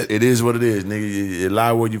 man, shit. It is what it is, nigga. You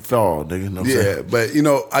lie where you fall, nigga. Know what I'm saying? But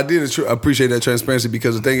I did appreciate that transparency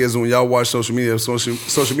because the thing is, when y'all watch social media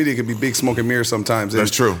can be big smoke and mirrors sometimes. And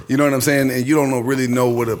that's true. You know what I'm saying? And you don't really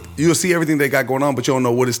know you'll see everything they got going on, but you don't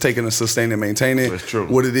know what it's taking to sustain and maintain it. That's true.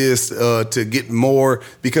 What it is to get more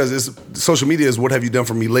because social media is what have you done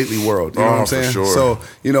for me lately world. You know what I'm saying? For sure.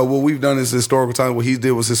 So what we've done is historical time. What he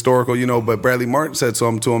did was historical. But Bradley Martin said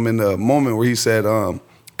something to him in the moment where he said.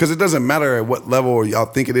 Because it doesn't matter at what level y'all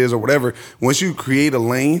think it is or whatever. Once you create a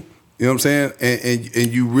lane, you know what I'm saying,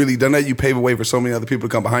 and you really done that, you pave a way for so many other people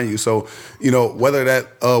to come behind you. So, whether that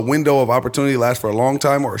window of opportunity lasts for a long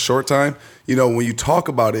time or a short time, when you talk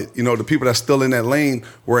about it, the people that's still in that lane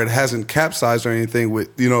where it hasn't capsized or anything with,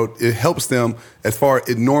 it helps them as far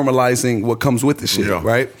as normalizing what comes with the shit,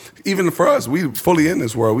 right? Even for us, we fully in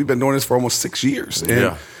this world. We've been doing this for almost 6 years.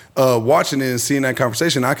 And watching it and seeing that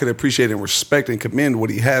conversation, I could appreciate and respect and commend what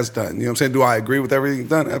he has done. You know what I'm saying? Do I agree with everything he's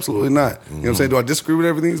done? Absolutely not. You know what I'm saying? Do I disagree with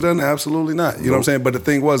everything he's done? Absolutely not. You know what I'm saying? But the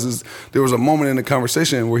thing is there was a moment in the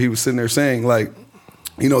conversation where he was sitting there saying, like,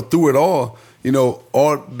 through it all,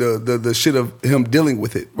 all the shit of him dealing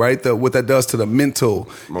with it, right? What that does to the mental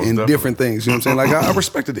and different things. You know what I'm saying? Like, I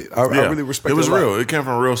respected it. I really respected it. It was real. It came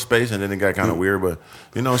from a real space, and then it got kind of weird, but,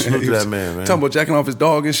 salute to that man. Talking about jacking off his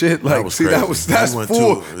dog and shit. Like, that's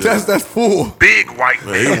full. That's full. Big white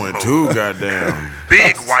man. He went too goddamn.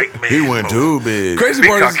 Big white man. He went too big. Crazy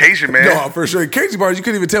big part Caucasian man. No, for sure. Crazy part is you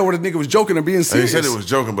couldn't even tell whether the nigga was joking or being serious. He said it was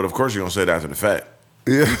joking, but of course you're going to say that after the fact.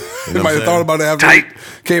 Yeah, you might have thought about it after it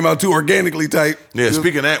came out too organically tight. Yeah,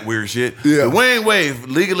 speaking of that weird shit, yeah. Dwayne Wade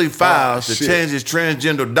legally filed to change his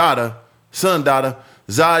transgender son daughter,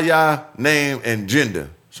 Zaya, name and gender.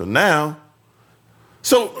 Okay.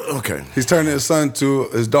 He's turning his son to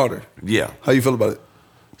his daughter. Yeah. How you feel about it?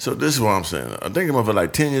 So this is what I'm saying. I think I'm for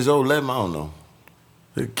like 10 years old, 11, I don't know.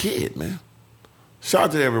 They're a kid, man. Shout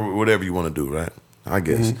out to whatever you want to do, right? I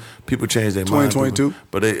guess people change their mind. 2022,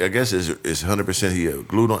 but I guess it's 100% he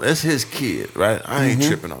glued on. That's his kid, right? I ain't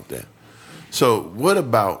tripping off that. So what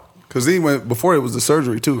about? Because he went before it was the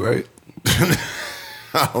surgery too, right?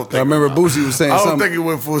 I remember Boosie was saying something. I don't think he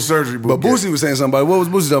went full surgery, but Boosie was saying something. What was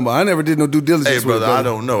Boosie talking about? I never did no due diligence. Hey, brother, I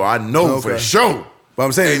don't know. I know for sure. But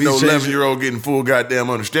I'm saying, ain't no 11-year-old getting full goddamn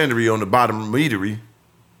understandery on the bottom meatery.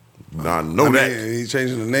 I know that. He's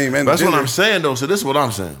changing the name and that's what I'm saying, though. So this is what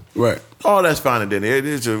I'm saying. Right. Oh, that's fine and then.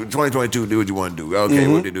 It's 2022. Do what you want to do. Okay,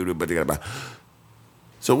 what they do, but they got to buy.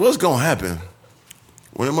 So what's going to happen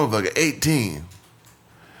when a motherfucker 18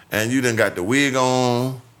 and you done got the wig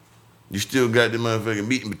on, you still got the motherfucking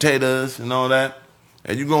meat and potatoes and all that,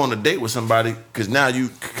 and you go on a date with somebody because now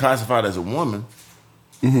you classified as a woman.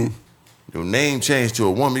 Your name changed to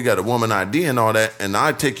a woman. You got a woman ID and all that, and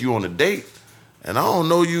I take you on a date. And I don't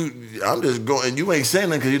know you. I'm just going, and you ain't saying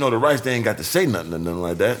nothing because the rights they ain't got to say nothing or nothing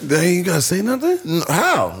like that. They ain't got to say nothing?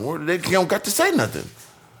 How? They don't got to say nothing.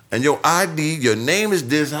 And your ID, your name is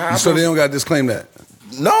this. How? So they don't got to disclaim that?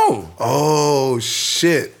 No. Oh,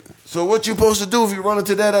 shit. So what you supposed to do if you run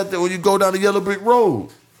into that out there when you go down the yellow brick road?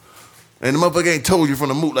 And the motherfucker ain't told you from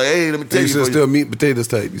the moot, like, hey, let me tell you. You said still meat and potatoes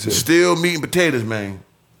type, you said? Still meat and potatoes, man.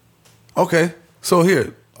 Okay. So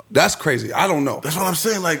here, that's crazy. I don't know. That's what I'm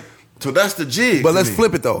saying, like. So that's the jig. But let's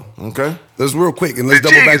flip it though. Okay. Let's real quick and let's The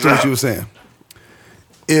double jig back is to what up. you were saying.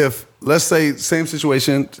 If, let's say, same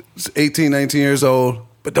situation, 18, 19 years old,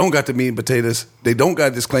 but don't got the meat and potatoes. They don't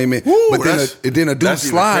got disclaim it. Woo, but then a dude that's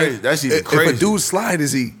even slide. crazy. That's even If crazy. a dude slide,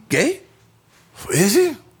 is he gay? Is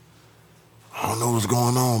he? I don't know what's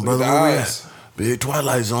going on, brother. Look at the Where we eyes. at? Big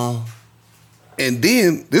Twilight Zone. And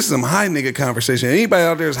then, this is some high nigga conversation. Anybody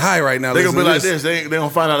out there is high right now. They gonna be listening like to this. They gonna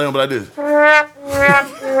find out they gonna be like this.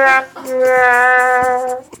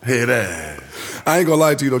 Hear that? I ain't gonna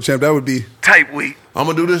lie to you though, champ. That would be. Type week. I'm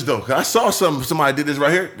gonna do this though. 'Cause I saw somebody did this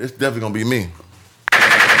right here. It's definitely gonna be me.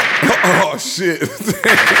 Oh shit.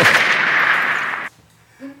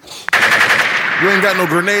 You ain't got no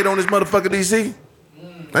grenade on this motherfucker, DC?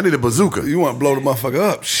 I need a bazooka. You want to blow the motherfucker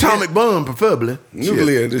up? Shit. Atomic bomb, preferably.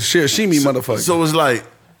 Nuclear, the Shirashimi motherfucker. So it's like,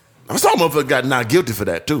 I saw a motherfucker got not guilty for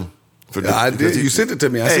that too. For Yeah, I did. because You sent it to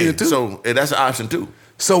me. I seen it too. So that's an option too.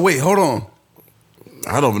 So wait, hold on.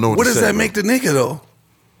 I don't even know what What to does say, that bro. make the nigga though?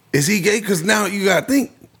 Is he gay? Because now you gotta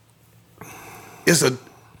think. It's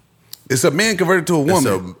a man converted to a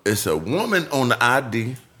woman. It's a woman on the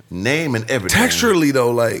ID, name and everything. Texturally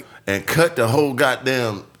though, like And cut the whole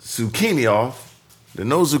goddamn zucchini off. The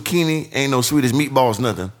no zucchini ain't no sweet as meatballs,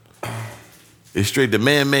 nothing. It's straight the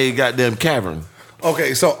man-made goddamn cavern.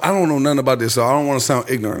 okay. So I don't know nothing about this, so I don't want to sound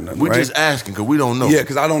ignorant. Nothing, We right? just asking because we don't know. Yeah,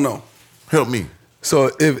 because I don't know. Help me. So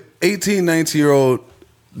if 18, 19-year-old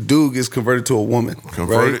dude gets converted to a woman,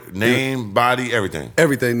 Converted, right? name, body, everything.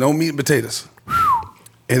 Everything, no meat and potatoes,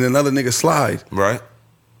 and another nigga slide. Right?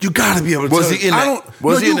 You gotta be able to. Was tell he in I that? don't.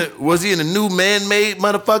 Was no, he you- in the? Was he in the new man-made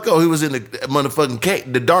motherfucker, or he was in the motherfucking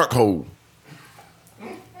cake, the dark hole?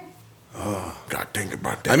 God, think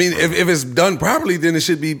about that. I mean, bro. if it's done properly, then it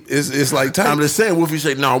should be. It's like tight. I'm just saying, what if you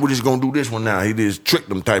say, no, we're just gonna do this one now? He just tricked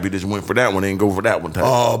them type. He just went for that one, and go for that one type.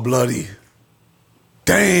 Oh, bloody.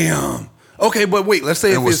 Damn. Okay, but wait, let's say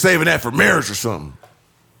and if was it's saving that for marriage or something.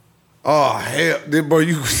 oh hell, then, bro,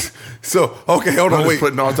 you so okay, hold I'm on, just wait.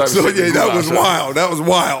 putting all types of so shit in yeah, the that Google was outside. wild. That was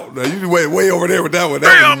wild. Now you went way over there with that one.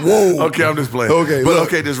 That was whoa. Okay, I'm just playing. Okay, but look.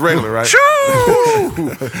 okay, just regular, right?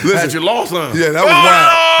 Had you lost, huh? Yeah, that was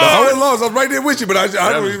wild. No, I wasn't lost. I was right there with you, but I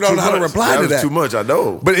don't was even know too how to much. reply to was that. too much, I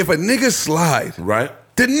know. But if a nigga slide, Right?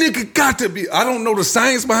 the nigga got to be. I don't know the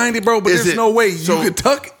science behind it, bro. But Is there's it- no way so- you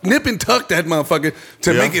could nip and tuck that motherfucker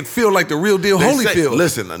to Yeah. make it feel like the real deal They say- Holyfield.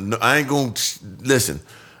 Listen, I ain't gonna listen.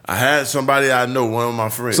 I had somebody I know, one of my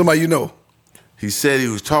friends. Somebody you know. He said he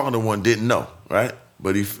was talking to one, didn't know, right?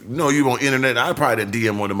 But you on internet. I probably didn't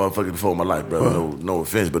DM one of the motherfuckers before in my life, brother. No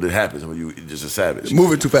offense, but it happens when you just a savage.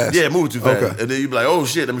 Moving too fast. Yeah, moving too fast. Okay. And then you be like, oh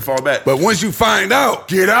shit, let me fall back. But once you find out,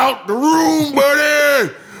 Get out the room, buddy.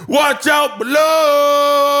 Watch out below.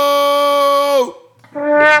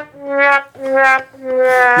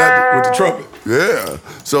 with the trumpet, Yeah.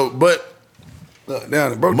 So, but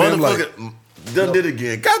down, broke damn light. motherfucker done did it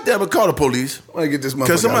again. Goddamn it, call the police. I get this motherfucker.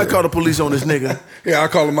 Because somebody out called the of police on this nigga. here. Yeah, I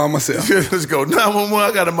call him out myself. Let's go. 911,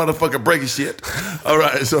 I got a motherfucker breaking shit. All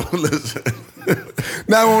right, so listen.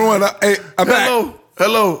 911. Hey, I'm back.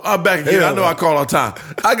 Hello, I'm back again. Hell I know I call all the time.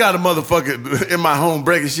 I got a motherfucker in my home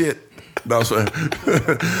breaking shit. No, I'm saying.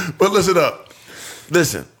 But listen up.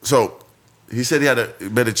 Listen, so he said he had a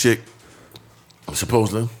better chick,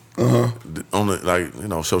 supposedly, on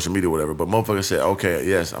the, social media or whatever. But motherfucker said, okay,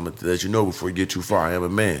 yes, I'm going to let you know before you get too far, I am a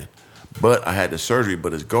man. But I had the surgery,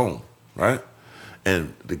 but it's gone, right?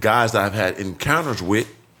 And the guys that I've had encounters with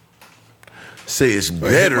say it's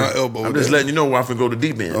better. my elbow I'm just there. letting you know where I can go to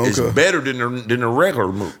deep end. It's Okay. better than the regular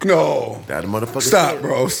mook. No. That motherfucker Stop, said.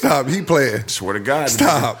 bro. Stop. He playing. Swear to God.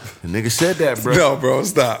 Stop. The nigga said that, bro. No, bro.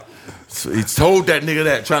 Stop. So he told that nigga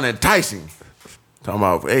that, trying to entice him. Talking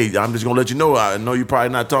about, hey, I'm just gonna let you know. I know you probably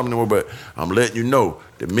not talking anymore, but I'm letting you know.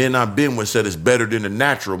 The men I've been with said it's better than the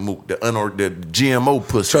natural mook, the GMO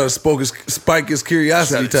pussy. Try to spike his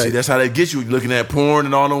curiosity See, type. that's how they get you looking at porn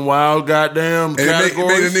and all them wild goddamn And it made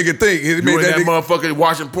categories. a nigga think. It You made in that that nigga, motherfucker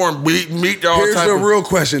watching porn, meat all here's type the of. real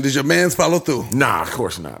question. Did your mans follow through? Nah, of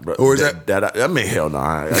course not, bro. Or is I mean, hell no.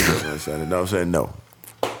 I get what I'm saying. You know what I'm saying? No.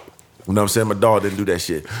 You know what I'm saying? My dog didn't do that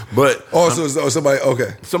shit. But Also, somebody,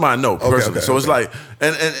 okay. somebody I know personally. okay, So it's okay. like,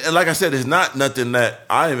 and like I said, it's not nothing that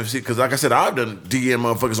I even see, because like I said, I've done DM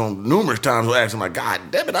motherfuckers on numerous times who ask them like, God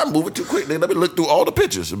damn it, I'm moving too quick. Let me look through all the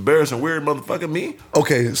pictures. Embarrassing, weird motherfucker me.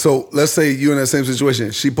 Okay, so let's say you in that same situation.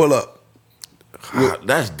 She pull up.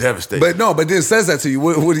 That's devastating. But then says that to you.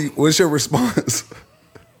 What's your response?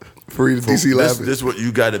 For you to DC laughing. This is what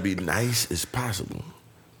you got to be nice as possible.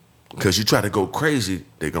 Because you try to go crazy,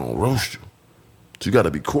 they're going to roast you. So you got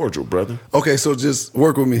to be cordial, brother. Okay, so just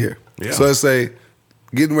work with me here. Yeah. So let's say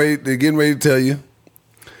getting ready to tell you,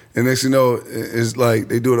 And next thing you know, it's like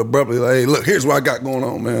they do it abruptly. Like, hey, look, here's what I got going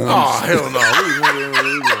on, man. Oh, hell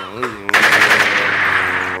no.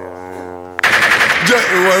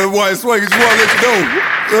 Why Swag? Just want to let you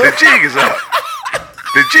know. The jig is up.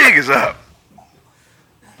 The jig is up.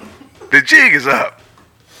 The jig is up.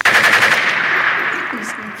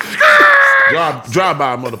 Drive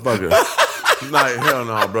by, motherfucker. Like, hell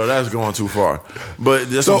no, bro. That's going too far. But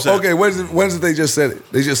that's So, what I'm saying. okay, when's it they just said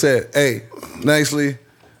it? They just said, hey, nicely,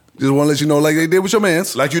 just want to let you know like they did with your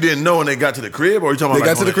mans. Like you didn't know when they got to the crib, or you talking They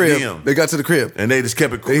about got to the crib. DM? They got to the crib. And they just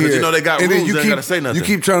kept it cool. They Because hear you know they got and rules, then they ain't got to say nothing. You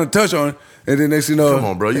keep trying to touch on it, and then next thing you know. Come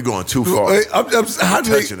on, bro. You going too far. I'm how do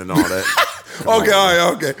they- Touching and all that. Come Okay, on,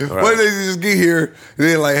 all right, okay. Right. What if they just get here and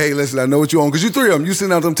they're like, hey, listen, I know what you own. Because you three of them, you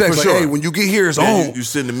send out them texts For like, sure. hey, when you get here, it's Yeah, on. you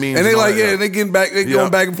send the memes And they and all like, that, yeah, yeah. they getting back, they Yeah.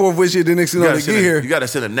 going back and forth with you. The next thing you know, they get here. You got to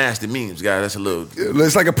send a nasty memes, guy. That's a little.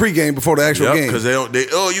 It's like a pregame before the actual game. Because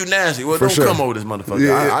you nasty. Well, For don't sure. come over this motherfucker.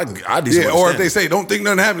 Yeah, I yeah, or if they say, don't think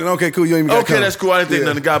nothing happening. Okay, cool, you ain't even got to okay, come. that's cool. I didn't think Yeah.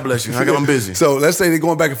 nothing. God bless you. I'm busy. So let's say they're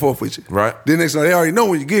going back and forth with you. Right. Then next thing they already know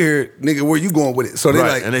when you get here, nigga, where you going with it. So they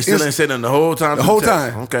Right. like, And they still ain't saying nothing the whole time. the to whole text.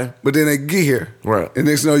 time. Okay. But then they get here. Right. And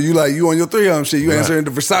next thing you know, you on your 3 of them shit. You Right. answering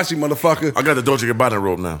the Versace motherfucker. I got the Dolce & Gabbana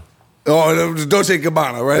robe now. Oh, the Dolce &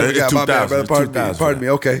 Gabbana, right? It's Yeah, my bad, 2,000. brother. It's Pardon me. 2,000. Pardon me.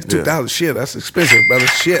 Okay, Yeah. 2,000. Shit, that's expensive, brother.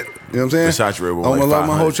 Shit. You know what I'm saying? Versace robe was I'm like gonna love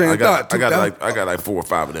my whole 500. train of thought. I got like 4 or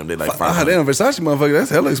 5 of them. They like Ah, 500. damn, Versace motherfucker. That's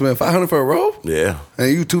hella expensive. 500 for a robe? Yeah.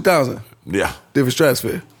 And you 2,000. Yeah. Different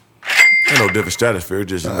stratosphere. Ain't no different stratosphere.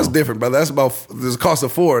 Just That's different, brother. That's about the cost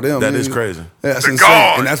of 4 of them. That man. is crazy. Yeah, that's The insane.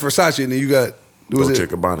 God. And that's Versace. And then you got Dolce &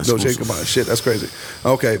 Gabbana Dolce & exclusive. Gabbana. Shit, that's crazy.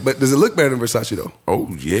 Okay, but does it look better than Versace though? Oh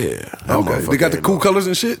yeah. That Okay, motherfucker they got the ain't cool no- colors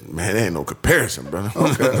and shit. Man, there ain't no comparison, brother.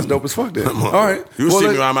 Okay, that's dope as fuck then. Come on. All right. You see me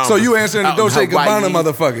when I'm out so in- you answering the out in Dolce Hawaii. Gabbana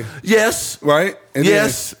motherfucker, Yes. right? And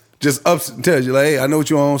Yes. then just ups and tells you like, hey, I know what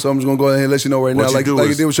you own, so I'm just gonna go ahead and let you know right What now, you like do you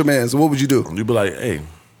is- did with your man. So what would you do? You be like, hey,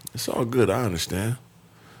 it's all good. I understand.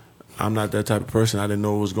 I'm not that type of person. I didn't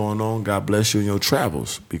know what was going on. God bless you in your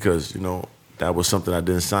travels because, that was something I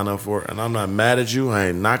didn't sign up for. And I'm not mad at you. I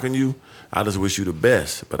ain't knocking you. I just wish you the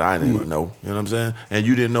best. But I didn't know. You know what I'm saying? And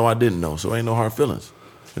you didn't know I didn't know. So ain't no hard feelings.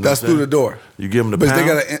 You know That's what I'm through the saying? door. You give them the But pound.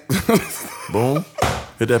 they gotta Boom.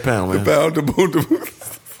 Hit that pound, man. pound the boom.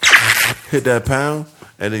 Hit that pound,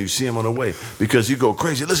 and then you see him on the way. Because you go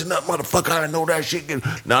crazy. Listen up, motherfucker. I didn't know that shit.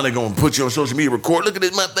 Now they're going to put you on social media, record. Look at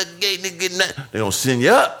this motherfucker gay nigga getting that. They're going to send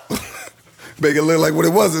you up. Make it look like what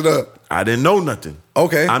it wasn't. I didn't know nothing.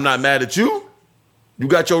 Okay. I'm not mad at you. You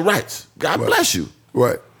got your rights. God Right. bless you.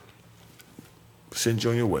 Right. Send you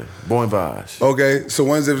on your way. Bon voyage. Okay. So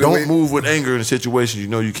when's if Don't move with anger in a situation you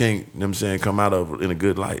know you can't, come out of in a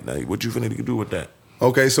good light. Like, what you finna do with that?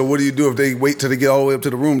 Okay. So what do you do if they wait till they get all the way up to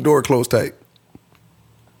the room, door closed tight?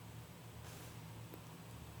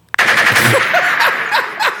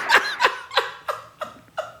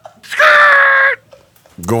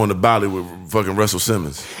 Going to Bali with fucking Russell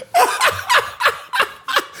Simmons.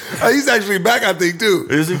 He's actually back, I think, too.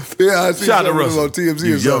 Is he? Yeah, I see Shout out to some of Russell. him on TMZ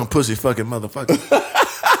You or young something. pussy fucking motherfucker.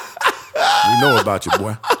 We know about you,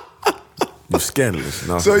 boy. You scandalous.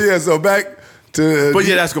 No. So yeah, so back to But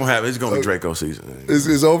yeah, that's gonna happen. It's gonna be Draco season.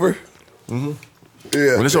 is over. Mm-hmm.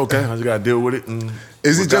 Yeah. When it's okay, I just gotta deal with it. And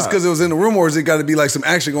Is it with just God. because it was in the room, or is it got to be like some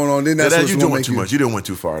action going on? Then Yeah, that's that, what's you gonna doing make too much. You didn't went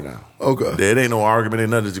too far now. Okay. There ain't no argument,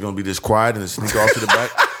 ain't nothing. It's gonna be just quiet and sneak off to the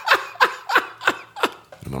back.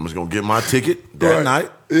 And I'm just gonna get my ticket that Right.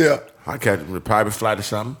 night. Yeah. I catch a private flight or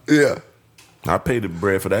something. Yeah. I pay the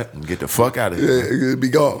bread for that and get the fuck out of Yeah. here. It'd be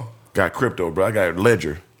gone. Got crypto, bro. I got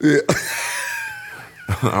Ledger. Yeah.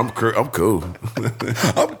 I'm cool. I'm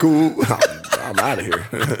cool. I'm out of here.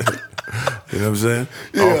 You know what I'm saying?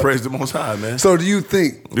 Yeah. All praise the Most High, man. So do you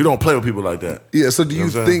think? You don't play with people like that. Yeah. So do You know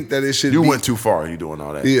you what I'm think saying? that it should? You be, went too far. You doing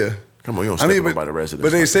all that? Yeah. Come on, you don't step on nobody's residence.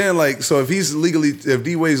 but they like saying like, so if he's legally, if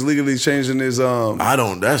D-Wade's legally changing his I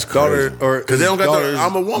don't. That's daughter crazy. or Because they don't got. daughter's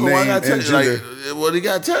I'm a woman. Why I gotta tell name you? and Like, what he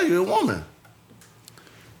gotta tell you? A woman.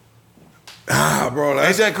 bro,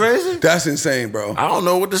 Ain't that crazy? that's insane, bro. I don't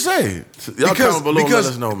know what to say. Y'all comment below and let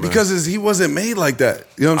us know, man. because he wasn't made like that.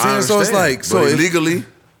 You know what I'm I saying? So it's understand. like, so But if, legally,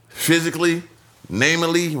 physically,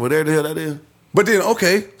 namely, whatever the hell that is. but then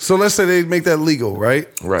okay, so let's say they make that legal, right?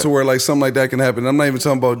 Right. To where like something like that can happen. I'm not even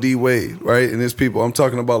talking about D Wade, right? And his people. I'm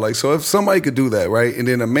talking about like, so if somebody could do that, right? And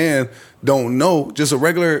then a man don't know, just a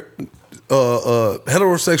regular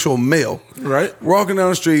heterosexual male, Right. walking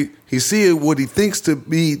down the street, he see what he thinks to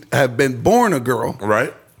be have been born a girl,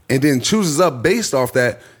 Right. and then chooses up based off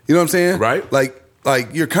that. You know what I'm saying? Right. Like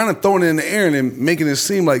you're kind of throwing it in the air and then making it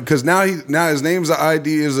seem like because now his name's an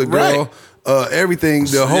ID is a girl, everything,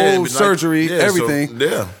 the Yeah, whole but like- surgery, yeah, so- everything.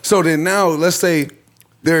 yeah. So then now let's say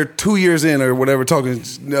they're 2 years in or whatever talking.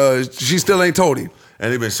 She still ain't told him.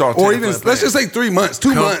 And they've been sauteing. Or even, let's just say 3 months,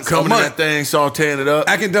 2 months, coming a month. to that thing, sauteing it up.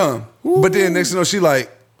 Acting dumb. But then next thing you know, she like,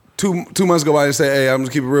 two months go by and say, hey, I'm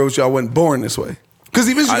just keep it real with you. I wasn't born this way. Because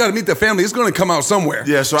eventually you got to meet the family. It's going to come out somewhere.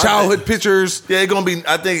 Yeah, so childhood pictures. Yeah, it's going to be,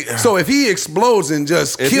 I think. So if he explodes and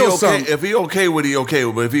just kills something. If he okay with it, he okay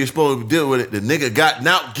with it. But if he explodes, deal with it. The nigga got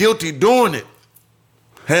not guilty doing it.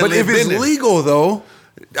 But if it's legal, though.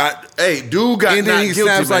 Hey, dude got and then not he guilty,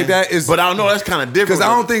 snaps man. like that. Is, but I don't know, that's kind of different. Because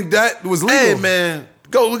I don't think that was legal. Hey, man.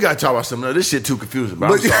 We got to talk about something else. This shit too confusing,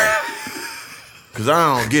 bro. I'm sorry. Because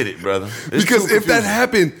I don't get it, brother. Because if that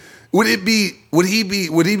happened, would he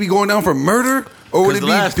be going down for murder? Or would it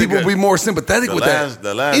be people be more sympathetic with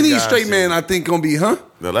that? Any straight man, I think, gonna be,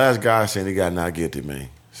 The last guy saying he got not guilty, man.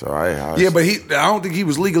 So yeah, but I don't think he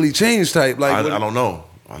was legally changed type. Like I don't know.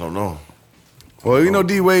 Well, you know,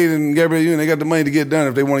 D Wade and Gabrielle Union, they got the money to get done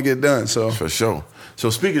if they want to get done. So for sure. So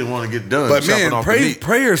speaking of want to get done, but man,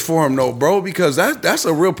 prayers for him though, bro, because that's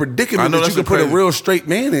a real predicament that you can put a real straight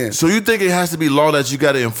man in. So you think it has to be law that you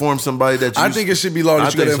got to inform somebody that you? I think it should be law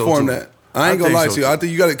that you got to inform that. I ain't gonna lie to you. I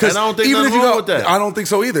think you got it. And I don't think even nothing if you wrong with that. I don't think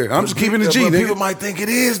so either. I'm just keeping it G. People might think it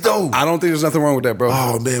is though. I don't think there's nothing wrong with that, bro.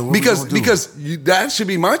 Oh man, because that should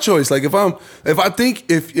be my choice. Like if I think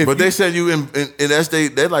but they said you in that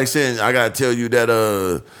state, they're like saying I gotta tell you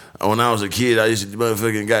that when I was a kid, I used to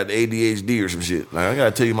motherfucking got ADHD or some shit. Like I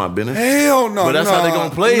gotta tell you my business. Hell no. But that's how they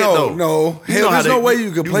gonna play it though. No, hell, there's no way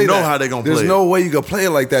you can play that. You know how they gonna play it. There's no way you can play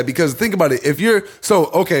it like that because think about it. If you're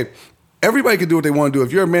everybody can do what they want to do.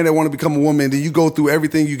 If you're a man that want to become a woman, then you go through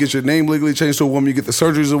everything. You get your name legally changed to a woman. You get the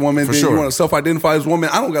surgery as a woman. For then sure. You want to self-identify as a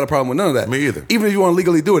woman. I don't got a problem with none of that. Me either. Even if you want to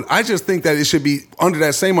legally do it. I just think that it should be under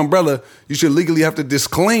that same umbrella. You should legally have to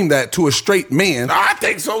disclaim that to a straight man. I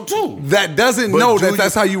think so too. That doesn't know that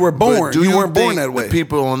that's how you were born. You weren't born that way. The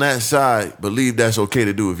people on that side believe that's okay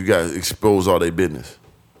to do if you guys expose all their business.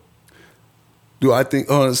 Do I think?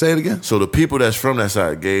 Say it again. So the people that's from that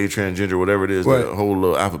side, gay, transgender, whatever it is, right. The whole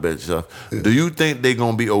little alphabet stuff. Yeah. Do you think they're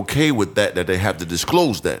gonna be okay with that they have to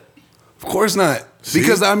disclose that? Of course not. See?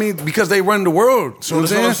 Because they run the world. So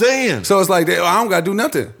that's what I'm saying. So it's like I don't gotta do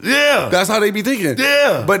nothing. Yeah, that's how they be thinking.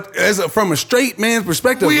 Yeah, but from a straight man's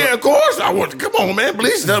perspective, well, yeah, of course I want. Come on, man,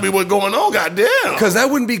 please tell me what's going on. Goddamn, because that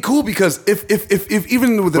wouldn't be cool. Because if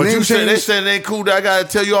even with the name change, they said it ain't cool. That I gotta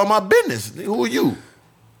tell you all my business. Who are you?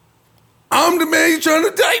 I'm the man you trying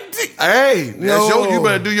to date. Hey, you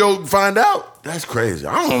better find out. That's crazy.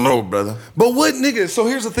 I don't know, brother. But what nigga? So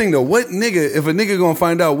here's the thing, though. What nigga? If a nigga gonna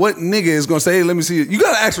find out, what nigga is gonna say, "Hey, let me see it." You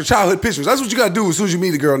gotta ask for childhood pictures. That's what you gotta do as soon as you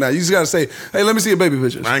meet a girl. Now you just gotta say, "Hey, let me see your baby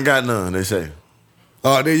pictures." I ain't got none. They say.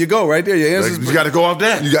 Oh, there you go, right there. Your answer. You got to go off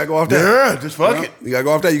that. You got to go off that. Yeah, just fuck it. You got to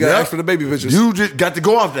go off that. You got to ask for the baby pictures. You just got to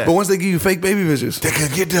go off that. But once they give you fake baby pictures, they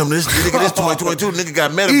can get them. This 2022 nigga got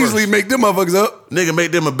metaverse. Easily make them motherfuckers up. Nigga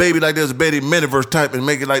make them a baby like there's a baby metaverse type and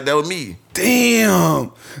make it like that with me.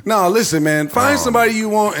 Damn. No, listen, man. Find somebody you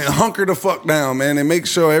want and hunker the fuck down, man, and make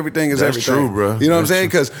sure everything is everything. That's true, bro. You know what I'm saying?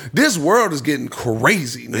 Because this world is getting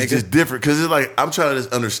crazy, nigga. It's just different. Because it's like I'm trying to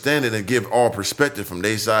just understand it and give all perspective from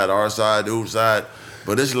their side, our side, the side.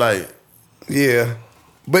 But it's like, yeah.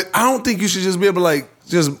 But I don't think you should just be able to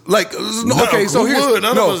okay. So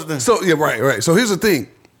here's right. So here's the thing.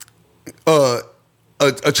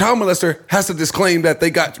 A child molester has to disclaim that they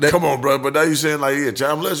got that. Come on, bro. But now you saying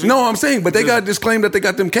child molester? No, I'm saying, but they got to disclaim that they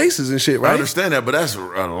got them cases and shit, right? I understand that, but that's a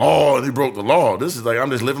law, and he broke the law. This is like I'm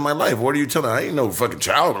just living my life. What are you telling? I ain't no fucking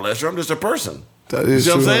child molester. I'm just a person. That is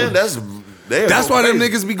you know true. what I'm saying? That's why them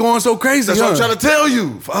niggas be going so crazy. That's what I'm trying to tell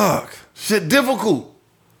you. Fuck. Shit difficult.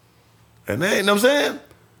 And they ain't, know what I'm saying?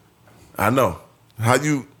 I know.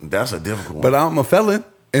 That's a difficult one. But I'm a felon.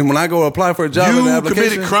 And when I go apply for a job in the application. You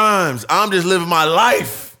committed crimes. I'm just living my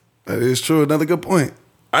life. That is true. Another good point.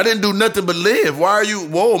 I didn't do nothing but live. Why are you,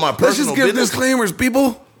 my personal Let's just give business? disclaimers,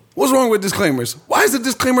 people. What's wrong with disclaimers? Why is a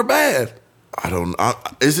disclaimer bad? I don't know.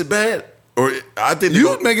 Is it bad? Or I think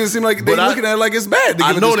you making it seem like they're looking at it like it's bad.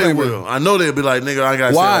 I know they will. I know they'll be like, nigga, I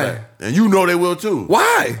gotta Why? say that. And you know they will too.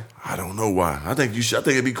 Why? I don't know why. I think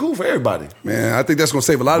it'd be cool for everybody. Man, I think that's gonna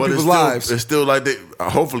save a lot of people's lives. It's still like they,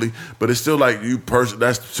 hopefully, but it's still like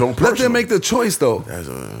that's so personal. Let them make the choice though.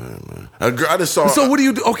 I just saw. So what do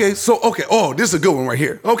you do? Okay. Oh, this is a good one right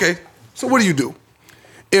here. Okay. So what do you do?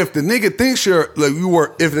 If the nigga thinks if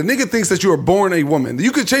the nigga thinks that you were born a woman,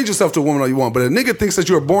 you could change yourself to a woman all you want, but a nigga thinks that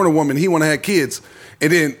you were born a woman, he want to have kids,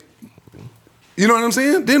 and then, you know what I'm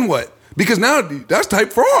saying? Then what? Because now that's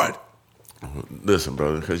type fraud. Listen,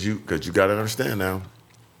 brother, because you got to understand now,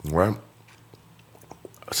 right?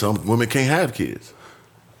 Some women can't have kids.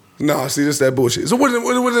 No, see, this is that bullshit. So what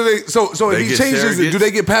do they? So if he changes, do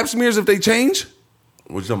they get pap smears if they change?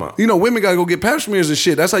 What you talking about? You know, women gotta go get pap smears and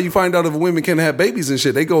shit. That's how you find out if a woman can have babies and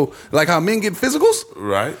shit. They go like how men get physicals.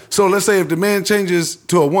 Right. So let's say if the man changes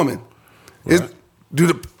to a woman, Right. do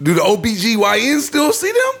the OBGYN still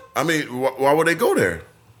see them? I mean, why would they go there?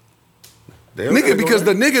 They don't Nigga, gotta go because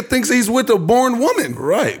there. the nigga thinks he's with a born woman.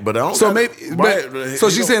 Right, but I don't. So gotta- maybe, Right, so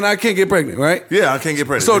you she's know- saying I can't get pregnant, right? Yeah, I can't get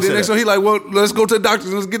pregnant. So They then said so he like, well, let's go to the doctor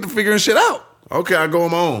and let's get the figuring shit out. that. Okay, I go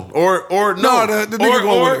on my own, or no, No, the nigga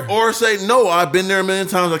going with her. or say no. I've been there a million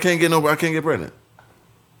times. I can't get pregnant.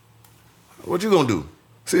 What you gonna do?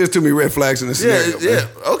 See, there's too many red flags in this scenario. Yeah. man.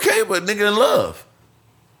 Okay, but nigga in love.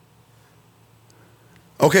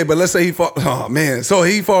 Okay, but let's say he fall. Oh man, so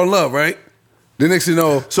he fall in love, right? The next thing you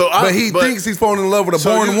know, but he thinks he's falling in love with a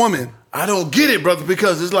born woman. I don't get it, brother,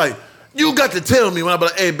 because it's like you got to tell me when I be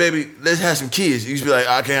like, "Hey, baby, let's have some kids." You just be like,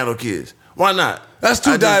 "I can't have no kids." Why not? That's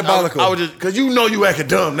too diabolical. I was just because you know you acting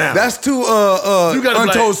dumb now. That's too you gotta be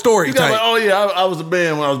untold like, story You gotta type. be like, oh yeah, I was a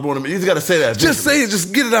man when I was born. You just got to say that. Just say it.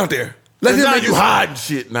 Just get it out there. Let him now make you his- hiding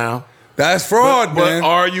shit now. That's fraud, man.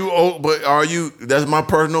 But are you? That's my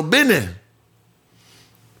personal business.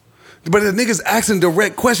 But the nigga's asking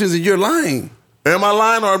direct questions and you're lying. Am I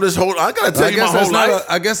lying or I'm just holding? I gotta tell you my whole life.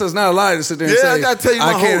 I guess that's not a lie to sit there and Yeah, say I gotta tell you my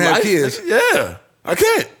I whole can't have life. kids. Yeah, I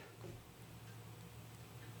can't.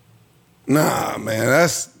 Nah, man,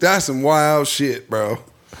 that's some wild shit, bro.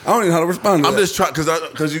 I don't even know how to respond to I'm that. just trying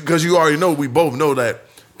because you already know. We both know that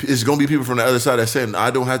it's gonna be people from the other side that's saying I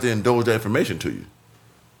don't have to indulge that information to you.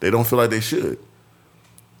 They don't feel like they should.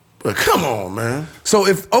 But come on, man. So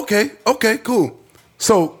if okay, cool.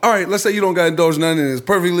 So all right, let's say you don't got to indulge nothing, and it's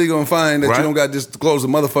perfectly legal and fine that Right. you don't got to disclose the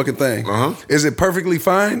motherfucking thing. Uh-huh. Is it perfectly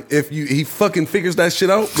fine if he fucking figures that shit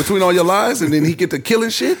out between all your lies, and then he get to killing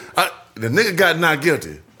shit? The nigga got not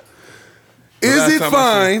guilty. Is last it time I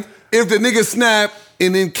fine if the nigga snap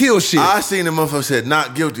and then kill shit? I seen the motherfucker said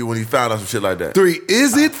not guilty when he found out some shit like that. 3,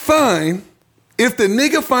 is it fine if the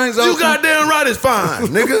nigga finds out? You goddamn right it's fine,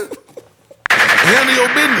 nigga. Handle your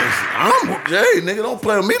business. Hey, nigga, don't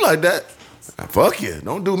play with me like that. Fuck you.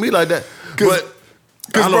 Don't do me like that. But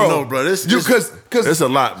I don't know, bro. It's a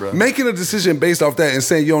lot, bro. Making a decision based off that and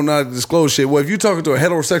saying you don't know how to disclose shit. Well, if you're talking to a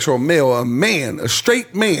heterosexual male, a man, a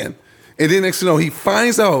straight man, and then next thing you know, he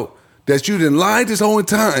finds out that you didn't lie this whole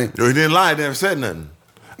time. He didn't lie. He never said nothing.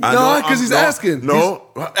 No, because he's asking. No,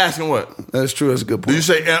 asking what? That's true. That's a good Do point. you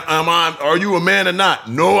say, are you a man or not?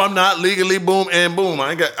 No, I'm not. Legally, boom and boom.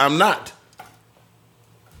 I'm not.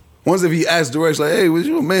 Once if he asks direct, like, hey, was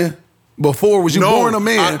you a man? Before, was you born a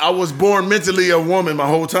man? I was born mentally a woman my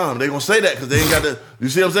whole time. They gonna say that because they ain't got the. You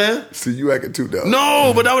see what I'm saying? See, you acting too dumb.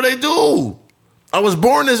 No, but that's what they do. I was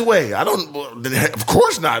born this way. I don't. Of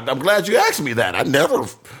course not. I'm glad you asked me that. I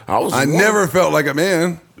never felt like a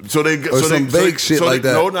man. So they Or some vague shit like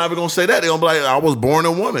that. No, not even gonna say that. They gonna be like, I was born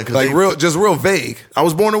a woman. Like real vague. I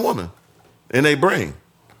was born a woman in their brain.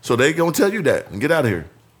 So they gonna tell you that and get out of here.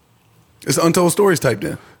 It's untold stories type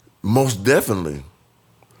then. Most definitely.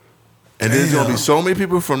 And there's gonna be so many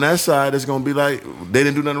people from that side that's gonna be like, they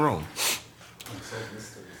didn't do nothing wrong.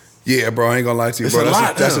 Yeah, bro, I ain't gonna lie to you, It's bro. a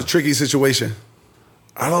lot, That's yeah. a tricky situation.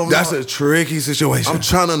 I don't know. That's a tricky situation. I'm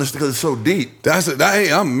trying to understand because it's so deep.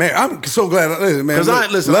 I'm married. I'm so glad, man.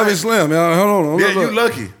 'Cause Love and Slim, y'all. Hold on. Yeah, you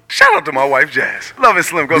lucky. Shout out to my wife, Jazz. Love and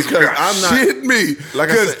Slim. Go Because subscribe. I'm not. Shit me. Like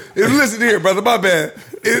I Because said- listen here, brother. My bad.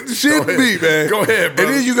 It shit Go ahead. me, man. Go ahead,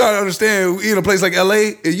 brother. And then you gotta understand, we in a place like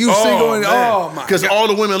LA, and you single, and oh my Because god, all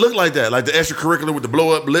the women look like that, like the extracurricular with the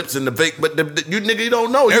blow up lips and the fake. But you nigga, you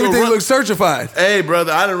don't know. You everything run- looks certified. Hey,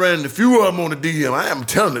 brother, I done ran into a few of them on the DM. I am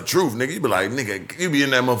telling the truth, nigga. You be like, nigga, you be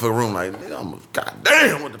in that motherfucking room like, nigga,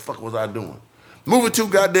 goddamn, what the fuck was I doing? Move it too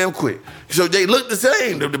goddamn quick. So they look the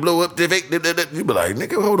same. The blow up, the fake. You be like,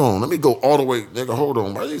 nigga, hold on. Let me go all the way. Nigga, hold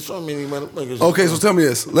on. Why so many motherfuckers? Okay, so tell me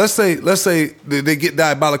this. Let's say they get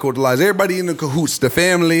diabolical with the lies. Everybody in the cahoots, the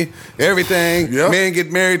family, everything. Yep. Man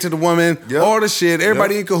get married to the woman, Yep. all the shit.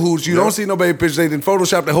 Everybody Yep. in cahoots. You Yep. don't see nobody pictures. They didn't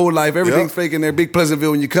Photoshop their whole life. Everything's Yep. fake in their big Pleasantville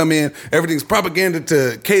when you come in. Everything's propaganda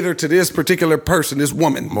to cater to this particular person, this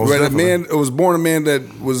woman. Most right? A definitely. man was born a man that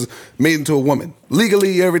was made into a woman.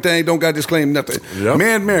 Legally, everything, don't got to disclaim nothing. Yep.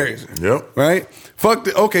 Man marries. Yep. Right? Fuck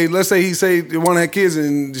the, okay, let's say he say they want to have kids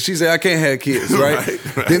and she say I can't have kids, right?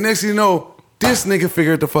 Right. Then next thing you know, this nigga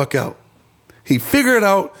figured the fuck out. He figured it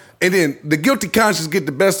out, and then the guilty conscience get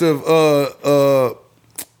the best of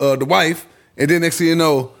the wife, and then next thing you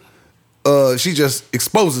know, she just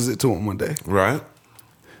exposes it to him one day. Right.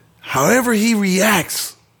 However he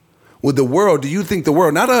reacts with the world, do you think the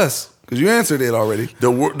world, not us, because you answered it already.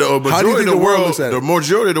 The How do you majority think of the world looks at it? the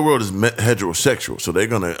majority of the world is heterosexual, so they're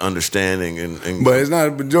gonna understand and But it's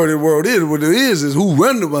not the majority of the world is. What it is who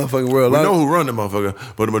run the motherfucking world. we know who run the motherfucker,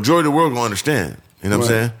 but the majority of the world gonna understand. You know what I'm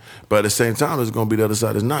saying? But at the same time, it's going to be the other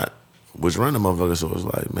side is not. Which random motherfucker, so it's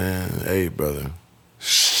like, man, hey, brother.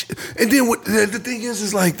 Shit. And then what, the thing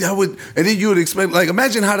is like, that would, and then you would expect, like,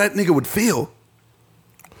 imagine how that nigga would feel.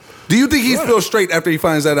 Do you think he feels straight after he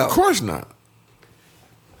finds that out? Of course not.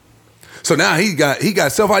 So now he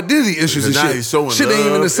got self-identity issues and now shit. He's so in shit love. ain't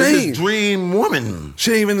even the same. This is dream woman.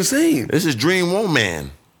 Shit ain't even the same. This is dream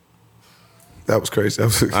woman. That was crazy.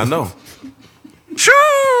 I know.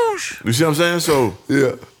 Shoosh! You see what I'm saying? So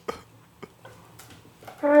Yeah.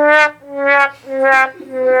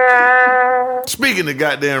 speaking of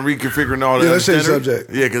goddamn reconfiguring all that. Yeah, let's change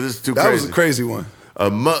subject. Yeah, because it's too That crazy. was a crazy one. We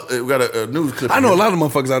got a news clip. I know a lot of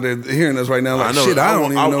motherfuckers out there hearing us right now. Like, I know. shit, I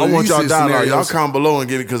don't even know. I want these y'all dialogue. Y'all scenarios. comment below and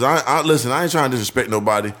give it because I listen. I ain't trying to disrespect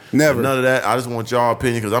nobody. Never. None of that. I just want y'all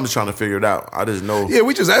opinion because I'm just trying to figure it out. I just know. Yeah,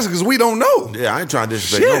 we just asking because we don't know. Yeah, I ain't trying to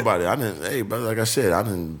disrespect Shit. nobody. I didn't. Hey, brother, like I said, I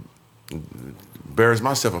didn't embarrass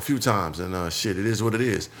myself a few times, and shit, it is what it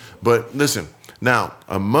is. But listen, now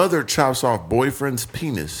a mother chops off boyfriend's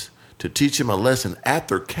penis to teach him a lesson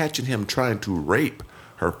after catching him trying to rape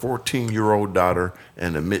her 14-year-old daughter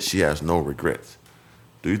and admits she has no regrets.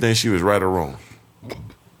 Do you think she was right or wrong?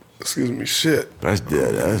 Excuse me, shit. That's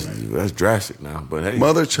drastic now. But hey,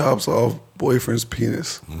 Mother chops off boyfriend's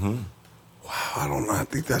penis. Mm-hmm. Wow, I don't know. I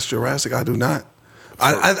think that's Jurassic. I do not.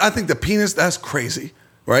 I think the penis, that's crazy,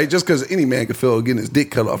 right? Just because any man could feel getting his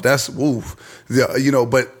dick cut off, that's woof. Yeah, you know,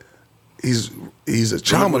 but he's a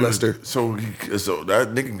child molester. So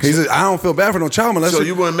that nigga. I don't feel bad for no child molester. So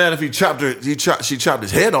you weren't mad if he chopped her? She chopped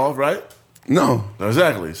his head off, right? No.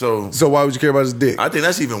 Exactly. So why would you care about his dick? I think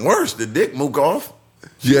that's even worse. The dick mook off.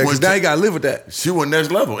 Yeah, because now you got to live with that. She went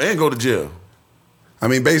next level and go to jail. I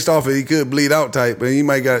mean, based off of he could bleed out type, but he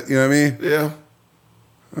might got, you know what I mean? Yeah.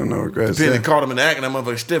 I don't know regrets. Depending, caught him in the act, and that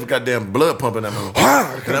motherfucker stiff, goddamn blood pumping that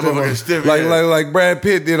motherfucker. And that motherfucker stiff. Like Brad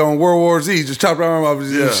Pitt did on World War Z, just chopped her arm off.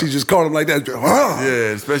 Yeah. She just caught him like that.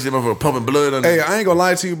 Yeah, especially motherfucker pumping blood under. Hey, I ain't gonna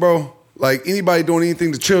lie to you, bro. Like anybody doing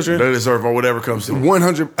anything to children, they deserve or whatever comes to them.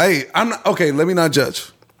 100. Hey, I'm not okay. Let me not judge,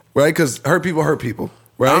 right? Because hurt people,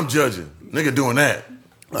 right? I'm judging. Nigga doing that.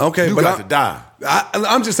 Okay, you but got to die.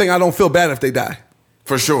 I'm just saying I don't feel bad if they die.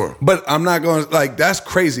 For sure. But I'm not going to, like, that's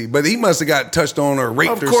crazy. But he must have got touched on or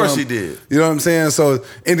raped or something. Of course he did. You know what I'm saying? So,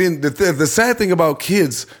 and then the sad thing about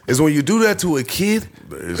kids is when you do that to a kid,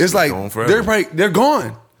 it's like they're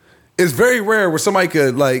gone. It's very rare where somebody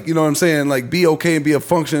could, like, you know what I'm saying, like be okay and be a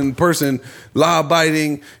functioning person,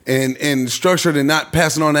 law-abiding and structured and not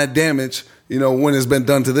passing on that damage, you know, when it's been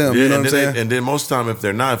done to them. Yeah, you know what I'm saying? And then most time if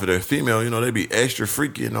they're female, you know, they be extra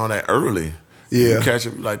freaky and all that early. Yeah. You catch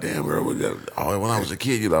it like, damn, girl, when I was a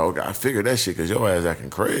kid, you're like, okay, I figured that shit because your ass acting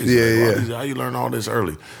crazy. Yeah, like, how you learn all this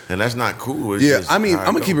early? And that's not cool. It's I mean,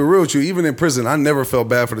 I'm going to keep it real with you. Even in prison, I never felt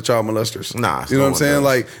bad for the child molesters. Nah. You know what I'm saying?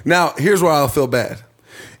 Like, now, here's where I'll feel bad.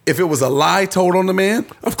 If it was a lie told on the man.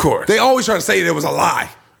 Of course. They always try to say there was a lie.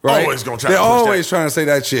 Right? Always gonna try They're to push always that. trying to say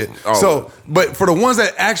that shit. Oh. So, but for the ones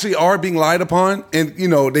that actually are being lied upon, and you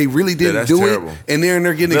know they really didn't do terrible. it, and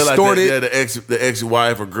they're getting extorted. Like the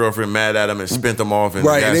ex-wife or girlfriend mad at him and spent them off, and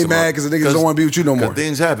right? And they mad because the niggas don't want to be with you no more.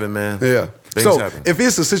 Things happen, man. Yeah. Things happen. If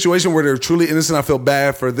it's a situation where they're truly innocent, I feel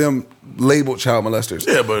bad for them labeled child molesters.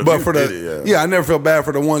 Yeah, but for I never felt bad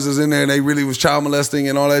for the ones that's in there and they really was child molesting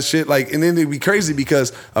and all that shit. Like, and then it'd be crazy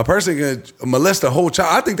because a person can molest a whole child.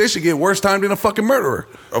 I think they should get worse time than a fucking murderer.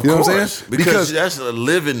 Of you know course, what I'm saying? because that's a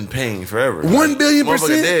living pain forever. 1 billion %.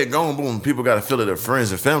 Motherfucker dead, gone, boom. People got to feel it, their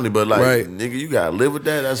friends and family. But like, right. nigga, you got to live with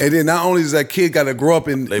that. And then not only does that kid got to grow up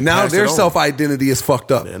and now their self-identity is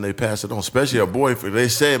fucked up. And they pass it on, especially a boy. They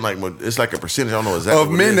said like it's like a percentage. I don't know exactly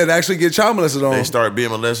of men that actually get child molested on. They start being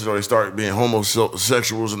molested or they start being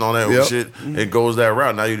homosexuals and all that shit. It goes that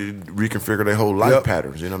route. Now you reconfigure their whole life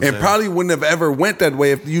patterns. You know what I'm saying? And probably wouldn't have ever went that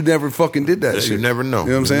way if you never fucking did that shit. You never know. You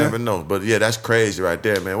know what I'm saying? You never know. But yeah, that's crazy right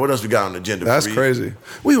there, man. What else we got on the agenda? That's crazy.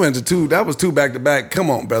 We went to two. That was two back to back. Come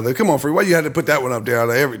on, brother. Come on, Free. Why you had to put that one up there out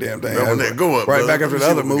of every damn thing? Go up. Right brother. back after the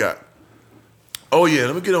other move. Oh yeah,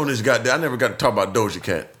 let me get on this goddamn. I never got to talk about Doja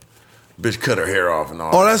Cat. Bitch cut her hair off and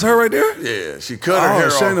all. Oh, that's her right there? Yeah, she cut her hair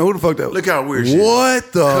off. Shayna, who the fuck that was? Look how weird she is.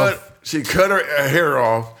 What the? She cut her hair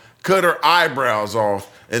off, cut her eyebrows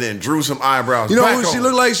off, and then drew some eyebrows back. You know who she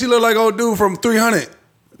looked like? She looked like old dude from 300.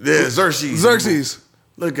 Yeah, Xerxes.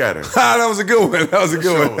 Look at her. That was a good one. That was a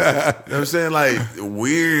good one. You know what I'm saying? Like,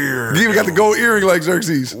 weird. You even got the gold earring like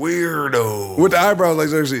Xerxes. Weirdo. With the eyebrows like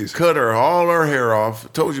Xerxes. Cut all her hair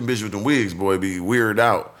off. Told you bitch with the wigs, boy, be weird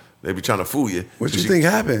out. They be trying to fool you. What you think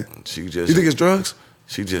happened? You think it's drugs?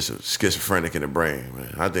 She just schizophrenic in the brain,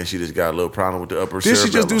 man. I think she just got a little problem with the upper Did cerebellum.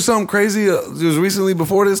 she just do something crazy just recently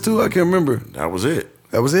before this, too? I can't remember. That was it.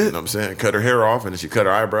 That was it? You know what I'm saying? Cut her hair off, and then she cut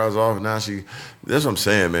her eyebrows off, and now that's what I'm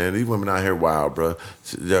saying, man. These women out here wild, bro.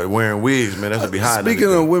 They're wearing wigs, man. That's what be hiding.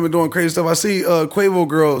 Speaking of women doing crazy stuff, I see Quavo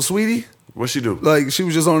girl, Sweetie. What she do? Like, she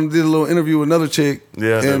was just did a little interview with another chick.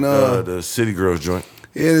 Yeah, and, the City Girls joint.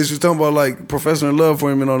 Yeah, she was talking about, like, professing her love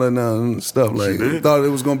for him and all that and stuff. Like, thought it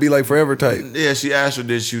was going to be, like, forever type. Yeah, she asked her,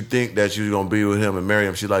 did you think that you was going to be with him and marry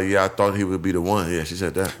him? She's like, yeah, I thought he would be the one. Yeah, she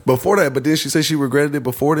said that. Before that, but then she said she regretted it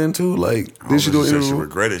before then, too? Like, did she do an interview? She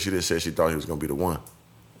regretted it. She just said she thought he was going to be the one.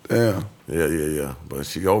 Damn. Yeah. But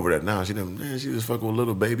she over that now. She was fucking with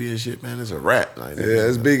little baby and shit, man. It's a rat. Like, yeah,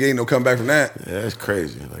 it's big. Ain't no come back from that. Yeah, it's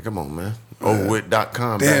crazy. Like, come on, man.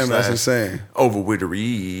 Overwit.com. Damn, that's insane.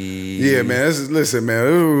 Overwittery. Yeah, man. Listen, man.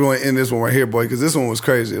 We're going to end this one right here, boy, because this one was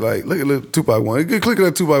crazy. Like, look at the 2x1. Click at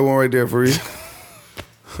that 2x1 right there for you.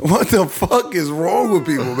 What the fuck is wrong with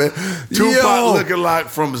people, man? Tupac looking like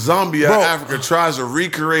from Zambia, Africa, tries to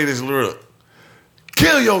recreate his look.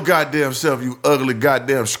 Kill your goddamn self, you ugly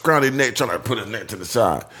goddamn scrawny neck, trying to put his neck to the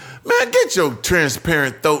side. Man, get your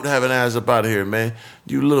transparent throat having ass up out of here, man.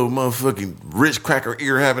 You little motherfucking rich cracker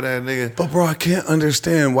ear having ass nigga. But bro, I can't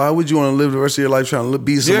understand. Why would you want to live the rest of your life trying to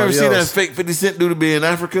be somebody else? You ever seen that fake 50 Cent dude to be in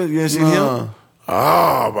Africa? You ain't seen him?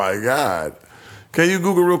 Oh my God. Can you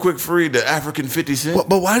Google real quick, free the African 50 Cent?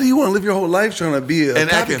 But why do you want to live your whole life trying to be a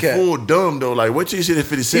and acting full dumb though? Like what you see that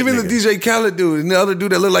 50 Cent? Even nigga? The DJ Khaled dude and the other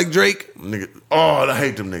dude that look like Drake. Nigga, I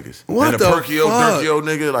hate them niggas. What and the Perkio, fuck? Durkio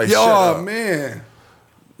nigga, like y'all, shut up. Man.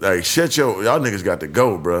 Like y'all niggas got to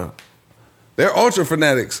go, bro. They're ultra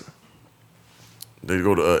fanatics. They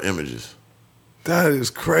go to images. That is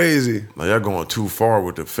crazy. Like y'all going too far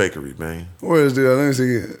with the fakery, man. Where is the? Let me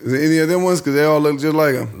see. Is it any of them ones? Because they all look just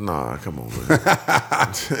like him. Nah, come on, man.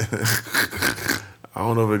 I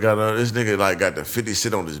don't know if it got this nigga like got the 50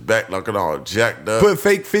 Cent on his back, looking all jacked up. Put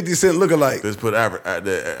fake 50 Cent lookalike. Let's put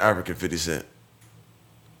the African 50 Cent.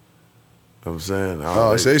 You know what I'm saying?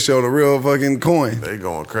 Oh, they showed a real fucking coin. They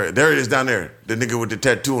going crazy. There it is down there. The nigga with the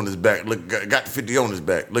tattoo on his back. Look, got the 50 on his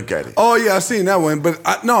back. Look at it. Oh, yeah, I seen that one. But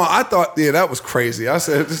I thought, that was crazy. I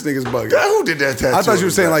said, this nigga's bugging. Who did that tattoo? I thought you were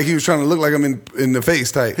saying like he was trying to look like him in the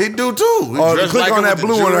face type. He do too. Click like on that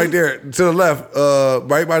blue one right there to the left,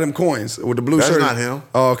 right by them coins with the blue shirt. That's not him.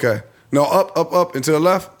 Oh, okay. No, up, and to the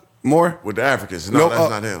left. More? With the Africans. No, that's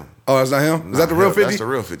not him. Oh, that's not him? Is that the real 50? That's the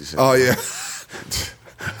real 50 Cent. Oh, yeah.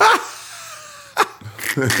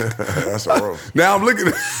 That's a roll. Now I'm looking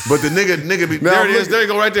at but the nigga be there it is. There you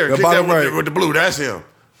go right there. The Click bottom that right. with the blue. That's him.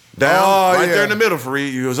 Down right there in the middle,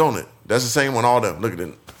 Fareed. You was on it. That's the same one. All them. Look at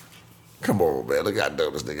it. Come on, man. Look how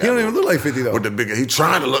dumb this nigga. He don't even look like 50 though. With the bigger, he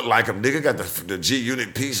trying to look like him. Nigga got the G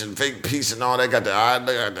Unit piece and fake piece and all that. Got the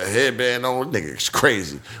headband on. Nigga, it's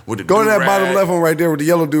crazy. With the go to that bottom left one right there with the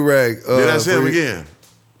yellow do rag. Yeah, that's him again.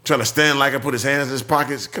 Trying to stand like I put his hands in his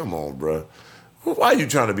pockets. Come on, bro. Why are you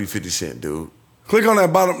trying to be 50 Cent, dude? Click on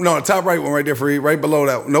that bottom, no, top right one right there for you, right below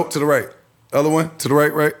that one. Nope, to the right. Other one, to the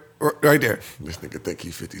right there. This nigga think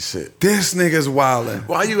he 50 Cent. This nigga's wildin'.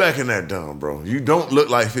 Why you acting that dumb, bro? You don't look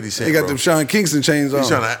like 50 Cent, He got them Sean Kingston chains on. He's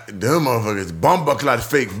trying to, them motherfuckers, bumbuck like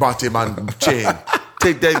fake body man chain.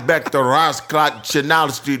 Take that back to Ross Clot, Chanel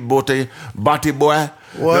Street, body boy.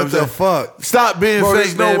 What the fuck? Stop being bro, fake,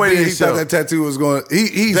 there's no man. way he thought that tattoo was going.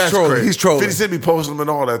 He's That's trolling. crazy. He's trolling. 50 Cent be posting them and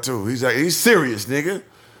all that too. He's serious, nigga.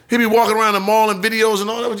 He be walking around the mall and videos and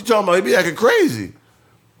all that. What you talking about? He be acting crazy,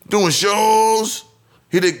 doing shows.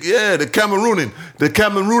 The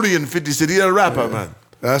Cameroonian 50 Cent. He a rapper, man.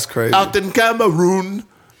 That's crazy. Out in Cameroon.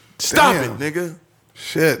 Stop it, nigga.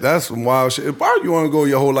 Shit, that's some wild shit. Why do you want to go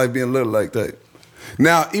your whole life being little like that?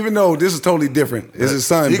 Now, even though this is totally different, it's his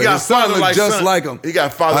son. He got his son father look like just son. like him. He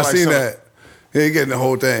got father like son. I seen that. He ain't getting the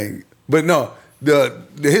whole thing. But no,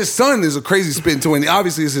 his son is a crazy spitting twin.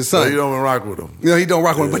 Obviously, it's his son. So you don't even rock with him. You know, he don't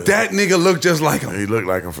rock with him. But that nigga look just like him. He look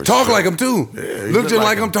like him for talk sure. Like him too. Yeah, look just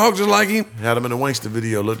like him. Talk just like him. Had him in the Wankster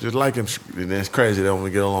video. Look just like him. And that's crazy. They don't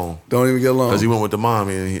even get along. Don't even get along. Because he went with the mom.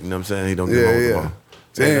 And you know what I'm saying? He don't get along with the mom.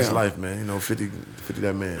 Damn. That's life, man. You know, 50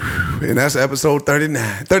 that man. And that's episode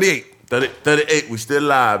 38. 38. We still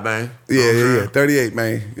live, man. Yeah. 38,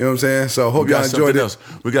 man. You know what I'm saying? So hope y'all enjoyed it.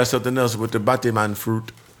 We got something else with the Batman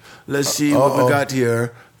fruit. Let's see what we got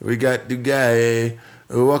here. We got the guy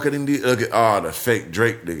walking in the... Look at the fake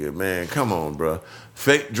Drake nigga, man. Come on, bro.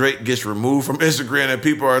 Fake Drake gets removed from Instagram and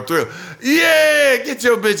people are thrilled. Yeah! Get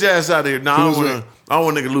your bitch ass out of here. Nah, I don't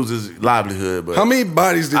want nigga lose his livelihood, but... How many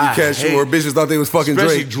bodies did he catch where bitches thought they was fucking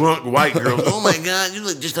especially Drake? Drunk white girls. Oh my God, you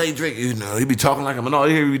look just like Drake. You know, he be talking like him and all.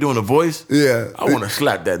 You hear he be doing a voice? Yeah. I want to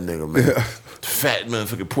slap that nigga, man. Yeah. Fat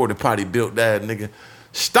motherfucking porta potty built that nigga.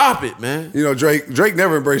 Stop it, man. You know, Drake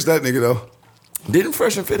never embraced that nigga, though. Didn't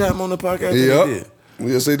Fresh and Fit have him on the podcast? Yep. He did.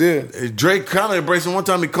 Yes, they did. Drake kind of embraced him. One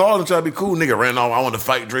time he called and tried to be cool. Nigga ran off. I want to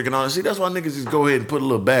fight Drake and all that. See, that's why niggas just go ahead and put a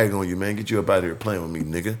little bag on you, man. Get you up out of here playing with me,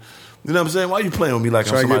 nigga. You know what I'm saying? Why you playing with me like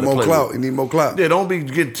I'm somebody to get more play clout? with? You need more clout. Yeah, don't be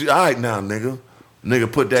getting too. All right now, nigga.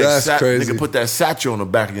 Nigga, put that satchel on the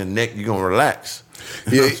back of your neck. You gonna relax.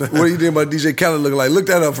 Yeah, what are you doing about DJ Khaled looking like? Look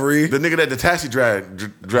that up, Fareed. The nigga that the taxi driving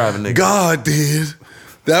nigga. God did.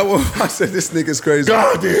 That one, I said, this nigga's crazy.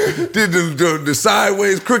 God did. Did the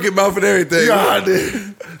sideways, crooked mouth and everything. God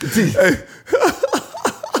did. Hey.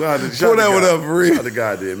 Pull that one up, Fareed. Shout to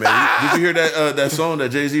God did, man. Did you hear that song, that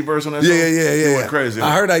Jay-Z verse on that song? Yeah. He went crazy.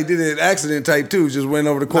 I heard he did it accident type too. Just went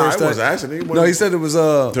over the chorus. It wasn't accident. No, he said it was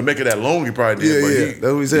to make it that long. He probably did. Yeah.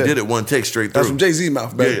 That's what he said. He did it one take straight through. That's from Jay-Z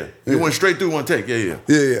mouth, baby. Yeah. He went straight through one take. Yeah.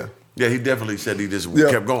 Yeah. He definitely said he just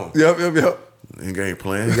kept going. Yep. He ain't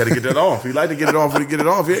playing. He got to get that off. He like to get it off when he get it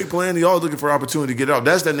off. He ain't playing. He always looking for opportunity to get it off.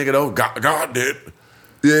 That's that nigga though. God did.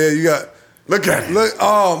 Yeah, you got. Look at him. Look.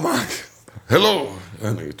 Oh my. Hello.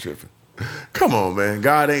 That nigga tripping. Come on, man.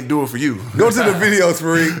 God ain't do it for you. Go to the videos,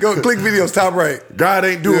 Fareed. Go click videos, top right. God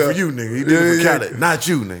ain't do it for you, nigga. He did it for Khaled, not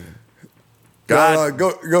you, nigga.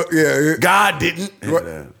 God, God didn't.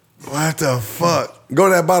 What the fuck? Go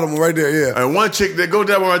to that bottom one right there, yeah. And one chick that go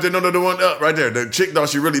to that one right there. No, the one up right there. The chick thought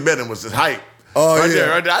she really met him was his hype. Oh right yeah,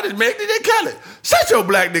 right there. I just made DJ Khaled. Shut your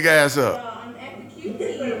black nigga ass up. I'm at the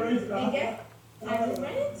QT and guess I just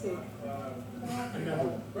ran into.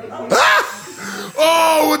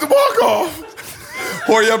 Oh, with the walk off.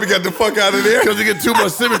 Hurry up and get the fuck out of there. Because you get too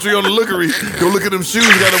much symmetry on the lookery. Go look at them shoes,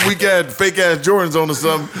 got them weak ass, fake ass Jordans on or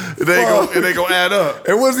something. It ain't gonna add up.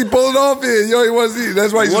 And what's he pulling off in? Yo, he wasn't.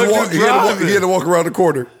 That's why he just walked. He had to walk around the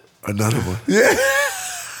corner. Another one. Yeah.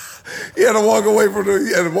 He had to walk away from the.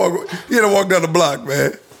 He had to walk down the block,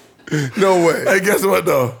 man. No way. Hey, guess what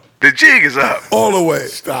though? The jig is up. All the way.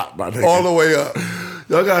 Stop, my nigga. All the way up.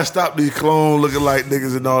 Y'all gotta stop these clone looking like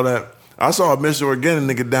niggas and all that. I saw a Mr.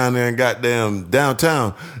 Organic nigga down there in goddamn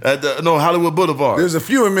downtown at Hollywood Boulevard. There's a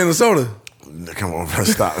few in Minnesota. Come on, bro,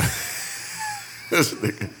 stop. This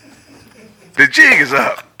nigga. The jig is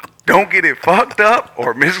up. Don't get it fucked up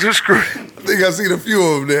or misconstrued. I think I seen a few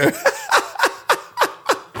of them there.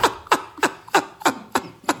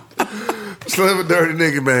 Slim a dirty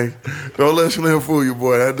nigga, man. Don't let Slim fool you,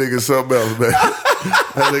 boy. That nigga's something else, man.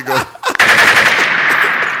 That nigga.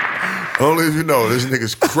 Only if you know, this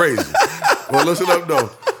nigga's crazy. Well, listen up,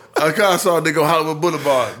 though. I kind of saw a nigga on Hollywood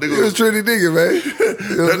Boulevard. He was a trendy nigga, man.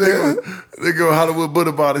 You know that nigga on Hollywood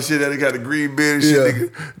Boulevard and shit, that he got the green beard and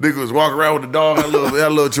shit. Nigga was walking around with the dog, had a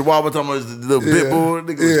little chihuahua, talking about his little pit bull.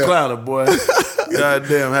 Nigga was clowning, boy.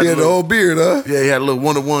 Goddamn. He had the whole beard, huh? Yeah, he had a little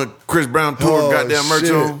one-to-one Chris Brown tour goddamn merch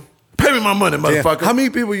on. Pay me my money, motherfucker. How many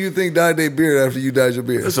people you think dyed their beard after you dyed your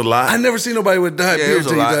beard? It's a lot. I never seen nobody with dyed beard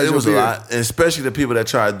till you dyed your beard. It was a lot. And especially the people that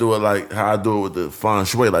try to do it like how I do it with the feng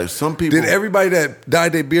shui. Like some people. Did everybody that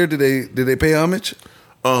dyed their beard, did they pay homage?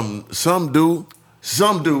 Some do.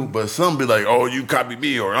 Some do, but some be like, oh, you copy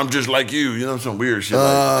me, or I'm just like you. You know, some weird shit.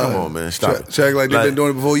 Like, come on, man, stop it. Check like they've been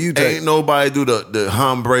doing it before you take. Ain't nobody do the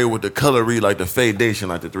ombre with the colory, like the fadation,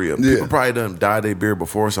 like the three of them. People probably done dyed their beard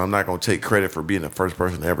before, so I'm not going to take credit for being the first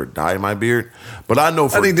person to ever dye my beard. But I know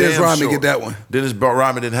for I think Dennis Rodman get that one. Dennis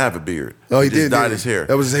Rodman didn't have a beard. Oh, he just did. dyed his hair.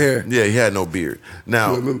 That was his hair. Yeah, he had no beard.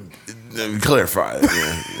 Now, clarify it.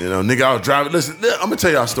 You know, nigga, I was driving. Listen, I'm gonna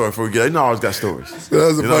tell y'all a story before we get. You know, I always got stories. That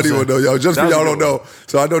was a funny one though, y'all. Just for y'all don't know.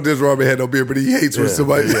 So I know Dennis Rodman had no beard, but he hates when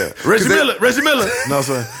somebody. Yeah. Reggie Miller. No,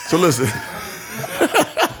 son. So listen.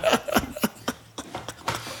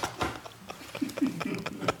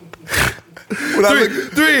 When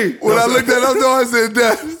I looked at him, though, I said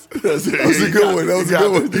that was a good one. That was a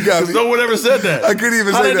good one. You got me. No one ever said that. I couldn't even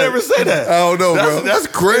say that. How did they never say that? I don't know, bro. That's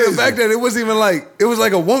crazy. The fact that it wasn't even like, it was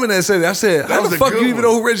like a woman that said it. I said, how the fuck you even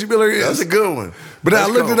know who Reggie Miller is? That's a good one. But then I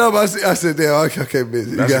looked it up. I said, damn, okay, bitch.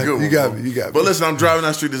 You got me. But listen, I'm driving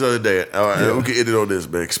down the street this other day. All right, we can edit on this,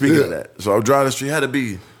 man. Speaking of that. So I'm driving the street. It had to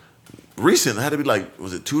be recent. It had to be like,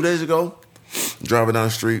 was it 2 days ago? Driving down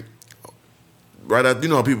the street. Right out, you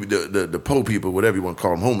know how people, the po people, whatever you want to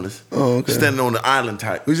call them, homeless. Oh, okay. Standing on the island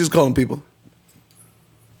type. We just call them people.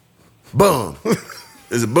 Bum.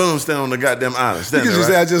 There's a bum standing on the goddamn island. You can just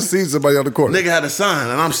say, I just seen somebody on the corner. Nigga had a sign,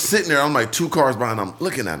 and I'm sitting there. I'm like 2 cars behind. I'm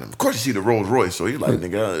looking at him. Of course, you see the Rolls Royce. So he's like,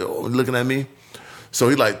 nigga, looking at me. So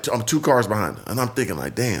he like, I'm 2 cars behind him. And I'm thinking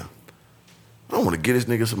like, damn, I want to get this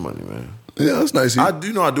nigga some money, man. Yeah, that's nice. I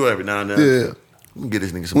do know I do it every now and then. Yeah. I'm get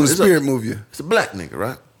this nigga some when money. The spirit move you. It's a black nigga,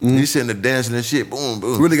 right? Mm-hmm. He's sitting there dancing and shit. Boom,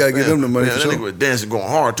 boom. Really got to give them the money. Man, that nigga was dancing, going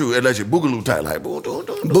hard too. It let you boogaloo tight, like boom, boom,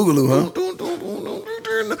 boom. Boogaloo, huh? Boom, boom, boom, boom,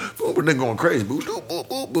 boom. But nigga going crazy. Boom, boom, boom,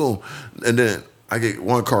 boom, boom. And then I get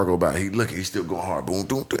one car go by. He's still going hard. Boom,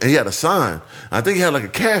 boom, boom. And he had a sign. I think he had like a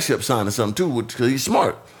Cash App sign or something too, because he's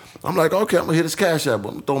smart. I'm like, okay, I'm gonna hit his Cash App. I'm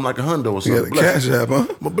gonna throw him like $100 or something. Yeah, Cash App, huh?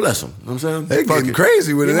 I'm gonna bless him. You know what I'm saying? They getting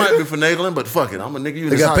crazy with it. He might be finagling, but fuck it. I'm a nigga.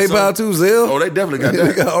 You they got PayPal too, Zelle? Oh, they definitely got that.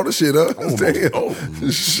 They got all the shit up.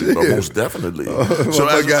 Shit. Most definitely. So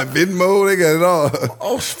I got Venmo. They got it all.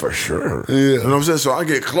 Oh, for sure. Yeah. You know what I'm saying? So I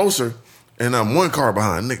get closer, and I'm one car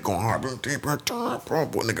behind. Nigga going hard. Boom,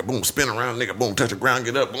 nigga, boom, spin around. Nigga, boom, touch the ground,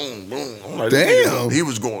 get up, boom, boom. I'm like, damn. He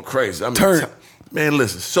was going crazy. I mean, Turn. Man,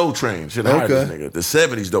 listen, Soul Train. Shit, I hired this nigga. The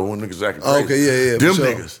 70s, though, when niggas acting crazy. Okay, yeah. Them sure.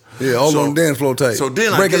 niggas. Yeah, all on dance floor type. So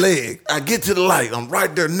then break a leg. I get to the light. I'm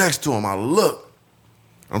right there next to him. I look.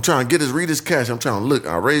 I'm trying to read his cash. I'm trying to look.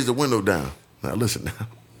 I raise the window down. Now, listen now.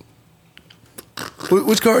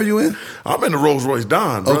 Which car are you in? I'm in the Rolls Royce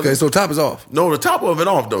Don, brother. Okay, so top is off. No, the top of it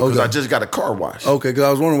off, though, because Okay. I just got a car wash. Okay, because I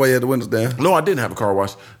was wondering why you had the windows down. No, I didn't have a car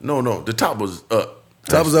wash. No, the top was up.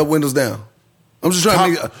 Top is up, windows down. I'm just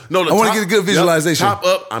trying to I want to get a good visualization. Top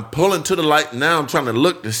up, I'm pulling to the light. Now I'm trying to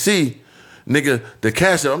look to see, nigga, the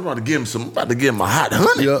Cash App. I'm about to give him a hot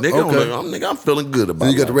honey. Yeah, nigga, okay. I'm feeling good about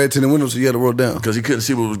it. You got the red tinted windows, so you had to roll down. Because he couldn't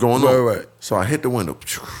see what was going on. Right. So I hit the window.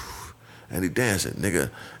 And he dancing, nigga.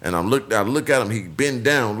 And I look at him, he bent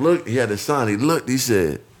down, look, he had a sign, he looked, he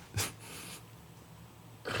said,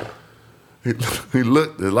 he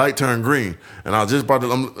looked, the light turned green. And I was just about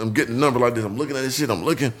to, I'm getting the number like this. I'm looking at this shit,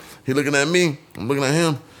 he looking at me, I'm looking at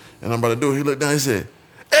him, and I'm about to do it. He looked down, he said,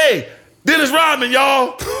 hey, Dennis Rodman,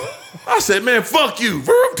 y'all. I said, man, fuck you.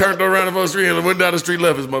 Turned around the street and went down the street,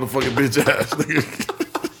 left his motherfucking bitch ass. Nigga.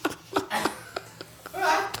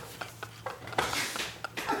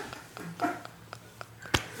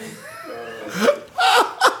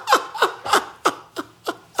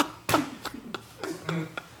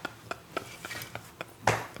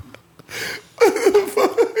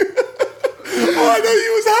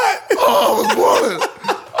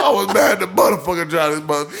 I was mad the motherfucker tried this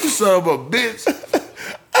mother. You son of a bitch.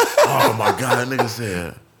 Oh my God, nigga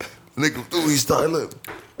said. Nigga threw, he started looking.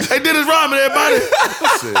 Hey, Dennis Rodman, everybody.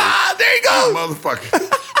 I said, there you go. Motherfucker.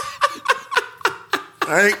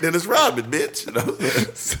 I ain't Dennis Rodman, bitch. You know?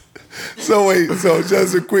 So wait,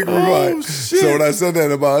 just a quick rewind. So when I said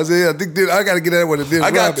that I said, I got to get that one to Dennis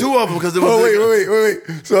Rodman. I got two of them because it was.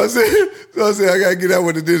 Wait. So I said, I got to get that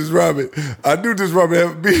one to Dennis Rodman. I knew Dennis Rodman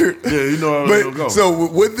had a beard. Yeah, you know how it'll go. So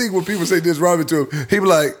one thing when people say Dennis Rodman to him, they were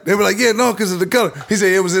like, yeah, no, because of the color. He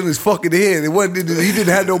said it was in his fucking head. It wasn't. He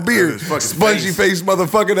didn't have no beard. Spongy face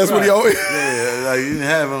motherfucker. That's what he always. Yeah, like, he didn't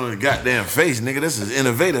have him on the goddamn face, nigga. This is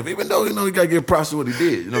innovative. Even though he got to give props to what he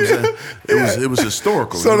did. You know what I'm saying? It was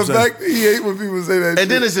historical. So the fact he hate when people say that. And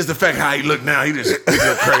then it's just the fact how he look now. He look crazy.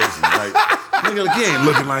 Like, nigga, he ain't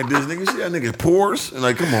looking like this, nigga. See that nigga pores? And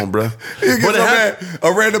like, come on, bro.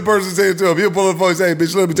 A random person saying to him, he'll pull up the phone and say, hey,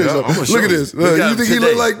 bitch, let me tell you something. Look at this. You think he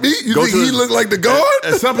look like me? You think he look like the guard?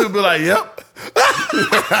 And some people be like, yep.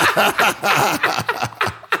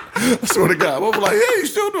 I swear to God. We'll be like, yeah, you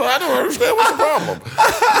still do it. I don't understand what's the problem.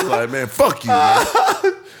 I'm like, man, fuck you, man.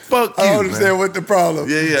 Fuck you, I don't understand what the problem.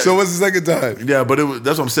 Yeah. So what's the second time? Yeah, but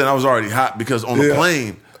that's what I'm saying. I was already hot because on the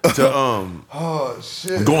plane to oh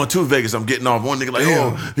shit, going to Vegas, I'm getting off. One nigga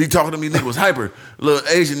like, he talking to me. Nigga was hyper. Little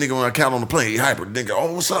Asian nigga when I count on the plane, he hyper. Nigga,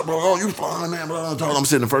 oh what's up, bro? Oh you flying, man? Bro. I'm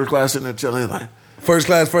sitting in first class, sitting there chilling. Like first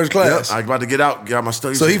class. Yep, I about to get out, got my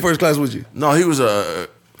stuff. So he first class with you? No, he was a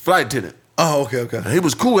flight attendant. Oh, okay. And he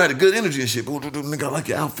was cool, had a good energy and shit. Boom, nigga, I like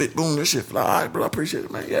your outfit. Boom, this shit fly. All right, bro, I appreciate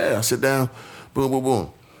it, man. Yeah, I sit down.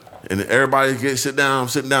 Boom. And then everybody sit down, I'm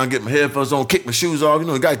sitting down, get my headphones on, kick my shoes off. You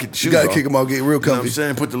know, you gotta kick the shoes off. You gotta kick them off, get real comfy. You know what I'm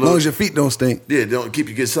saying? Put the little, as long as your feet don't stink. Yeah, don't keep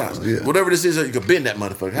you good socks. Yeah. Whatever this is, you can bend that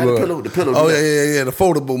motherfucker. Have the pillow. Oh, yeah, the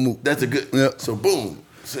foldable move. That's a good, So boom.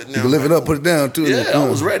 Sitting you can lift it up, put it down, too. Yeah, I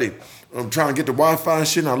was ready. I'm trying to get the Wi-Fi and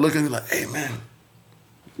shit, and I look at him like, hey, man,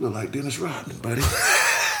 you look like Dennis Rodman, buddy.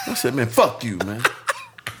 I said, man, fuck you, man.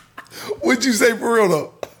 What'd you say for real,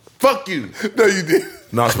 though? Fuck you. No, you didn't.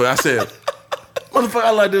 No, but I said, motherfucker, I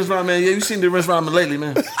like Dennis Rodman, man. Yeah, you seen Dennis Rodman lately,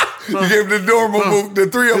 man. You gave him the normal move, the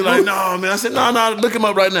 3 of them. Like, no, man. I said, no, look him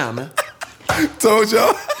up right now, man. Told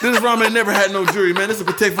y'all. Dennis Rodman never had no jewelry, man. This is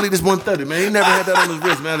a Patek Philippe, this 130, man. He never had that on his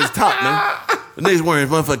wrist, man. His top, man. The nigga's wearing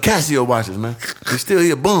motherfucking Casio watches, man. He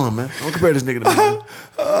a bum, man. Don't compare this nigga to me, man.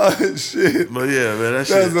 Oh, shit. But yeah, man, that's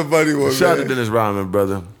a funny one, Shout out man. to Dennis Rodman,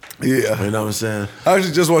 brother. Yeah. You know what I'm saying? I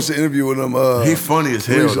actually just watched the interview with him. He funny as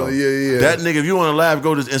hell, though. Yeah. That nigga, if you want to laugh,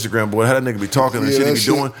 go to his Instagram, boy. How that nigga be talking and shit he be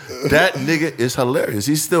doing. That nigga is hilarious.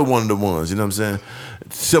 He's still one of the ones, you know what I'm saying?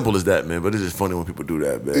 Simple as that, man. But it's just funny when people do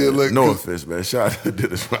that, man. Yeah, like, no offense, man. Shout out to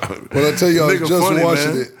Dennis Rodman. Well, I tell y'all, Nigga just funny,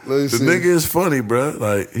 watching man. it. The nigga is funny, bro.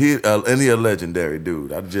 Like, he a legendary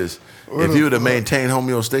dude. If he would have maintained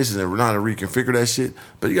homeostasis and not reconfigure that shit,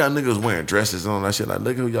 but you got niggas wearing dresses and all that shit. Like,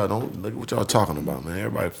 look at what y'all talking about, man.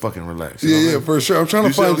 Everybody fucking relax. Yeah, for sure. I'm trying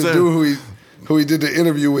to find the dude who he did the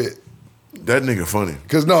interview with. That nigga funny.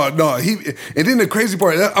 Cause no, and then the crazy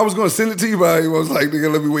part, I was gonna send it to you, but I was like,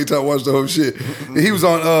 nigga, let me wait till I watch the whole shit. And he was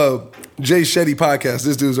on Jay Shetty podcast.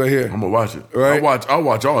 This dude's right here. I'm gonna watch it. Right? I'll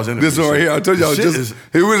watch all his interviews. This one right here. I told y'all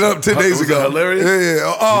he went up 10 days ago. Hilarious.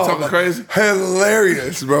 Yeah. Oh, you talking crazy?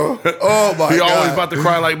 Hilarious, bro. Oh my god. He always about to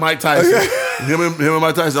cry like Mike Tyson. him and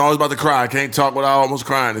Mike Tyson always about to cry. Can't talk without almost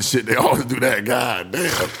crying and shit. They always do that. God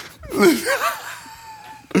damn.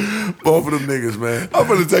 Both of them niggas, man. I'm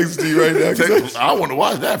gonna text it to you right now. I want to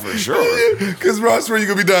watch that for sure. Because bro, I swear you're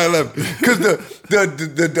gonna be dying laughing. Because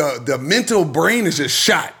the mental brain is just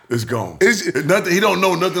shot. It's gone. Nothing. He don't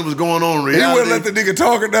know nothing was going on in reality. He wouldn't let the nigga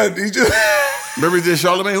talk or nothing. He just remember he did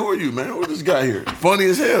Charlamagne. Who are you, man? Who this guy here? Funny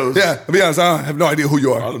as hell. Yeah, to be honest, I have no idea who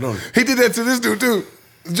you are. I don't know. He did that to this dude too.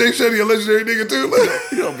 Jay Shetty, a legendary nigga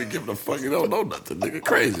too. You don't be giving a fuck. You don't know nothing, nigga.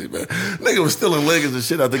 Crazy, man. Nigga was stealing leggings and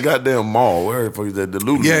shit out the goddamn mall. Where the fuck is that? The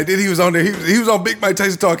Lulu. Yeah, then he was on there. He was on Big Mike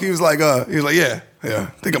Tyson Talk. He was like, yeah. I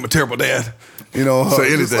think I'm a terrible dad. You know,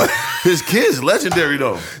 say anything. Like, his kid's legendary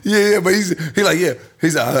though. Yeah, but he's like, yeah.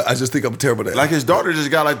 He's like, I just think I'm a terrible dad. Like his daughter just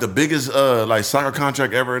got like the biggest like soccer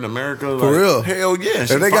contract ever in America. Like, for real? Hell yeah.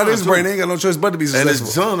 And they got his brain. They ain't got no choice but to be successful. And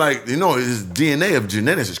his son, like, you know, his DNA of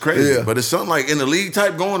genetics is crazy. Yeah. But his son, like, in the league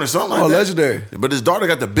type going or something like that. Oh, legendary. But his daughter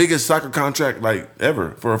got the biggest soccer contract, like,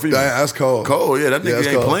 ever for a female. That's cold. Cold, yeah. That nigga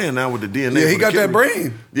ain't playing now with the DNA. Yeah, he got that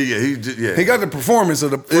brain. Yeah. He got the performance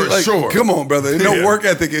of the. For like, sure. Come on, brother. No work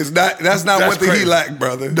ethic is not. That's not one thing crazy. he lacked,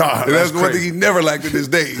 brother. Nah, that's one thing he never lacked in his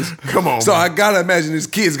days. Come on. So man. I gotta imagine his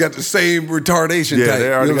kids got the same retardation type.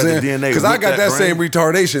 They already got the DNA. Because I got that same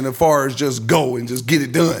retardation as far as just go and just get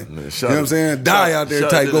it done. You know what I'm saying? Die out there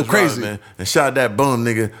type, go crazy. Man. And shout out that bum,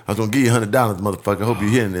 nigga. I was gonna give you $100, motherfucker. Hope you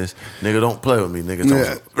hearing this. Nigga, don't play with me, nigga.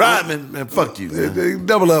 Yeah. Right, man, fuck you, man. They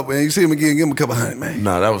double up, man. You see him again, give him a couple $100, man.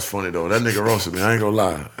 Nah, that was funny though. That nigga roasted me. I ain't gonna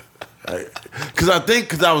lie. Cause I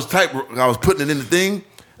was putting it in the thing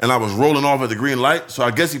and I was rolling off at the green light. So I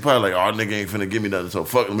guess he probably like, oh, nigga ain't finna give me nothing. So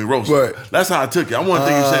fuck, let me roast him. Right. That's how I took it. I wasn't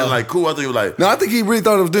thinking you saying like cool. I think he was like, no, I think he really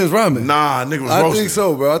thought it was Dennis Rodman. nah, nigga was I roasting. think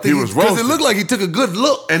so, bro. I think he was roasting. Because it looked like he took a good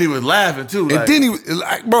look. And he was laughing too. And then he was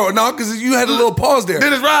like, bro, no, because you had a little pause there.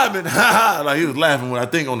 Dennis Rodman, ha ha. Like he was laughing when I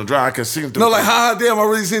think on the drive. I could see him through. No, like, ha, damn, I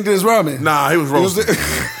really seen Dennis Rodman. Nah, he was roasting. You know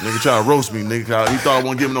what Nigga trying to roast me, nigga. He thought I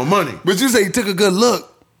wasn't giving no money. But you say he took a good look.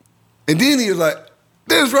 And then he was like,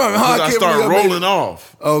 Dennis Rodman, I started rolling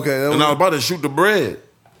off. Okay. And I was about to shoot the bread.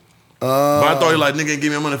 But I thought he like, nigga ain't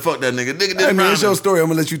give me money. Fuck that nigga. I mean, it's your story. I'm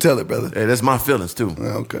going to let you tell it, brother. Hey, that's my feelings too.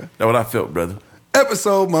 Okay. That's what I felt, brother.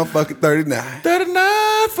 Episode motherfucking 39.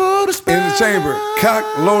 39 for the spell. In the chamber. Cock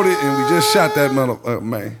loaded, and we just shot that motherfucker,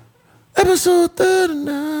 man. Episode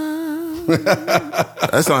 39.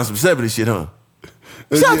 That sounds some 70s shit, huh?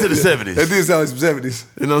 Shout out to the 70s. That did sound like some 70s.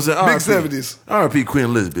 You know what I'm saying? Big 70s. R.I.P. Queen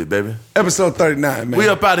Elizabeth, baby. Episode 39, man. We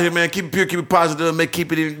up out of here, man. Keep it pure, keep it positive, man.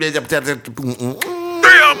 Keep it in. Real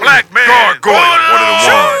black man. Gargoyle. One of the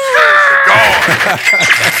ones.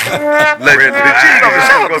 Legend. The G.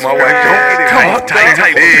 My wife. Don't get it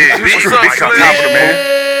tight. Big top of the man.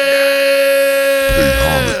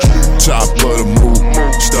 Top of the move,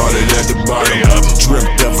 started at the bottom.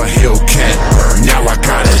 Dreamt of a Hellcat, now I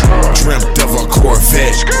got it. Dreamt of a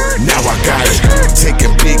Corvette, now I got it.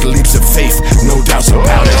 Taking big leaps of faith, no doubts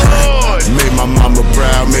about it. Made my mama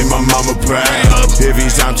proud, made my mama proud. Every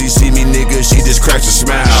time she see me, nigga, she just cracks a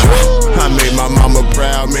smile. I made my mama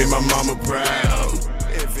proud, made my mama proud.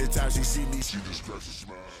 Every time she see me.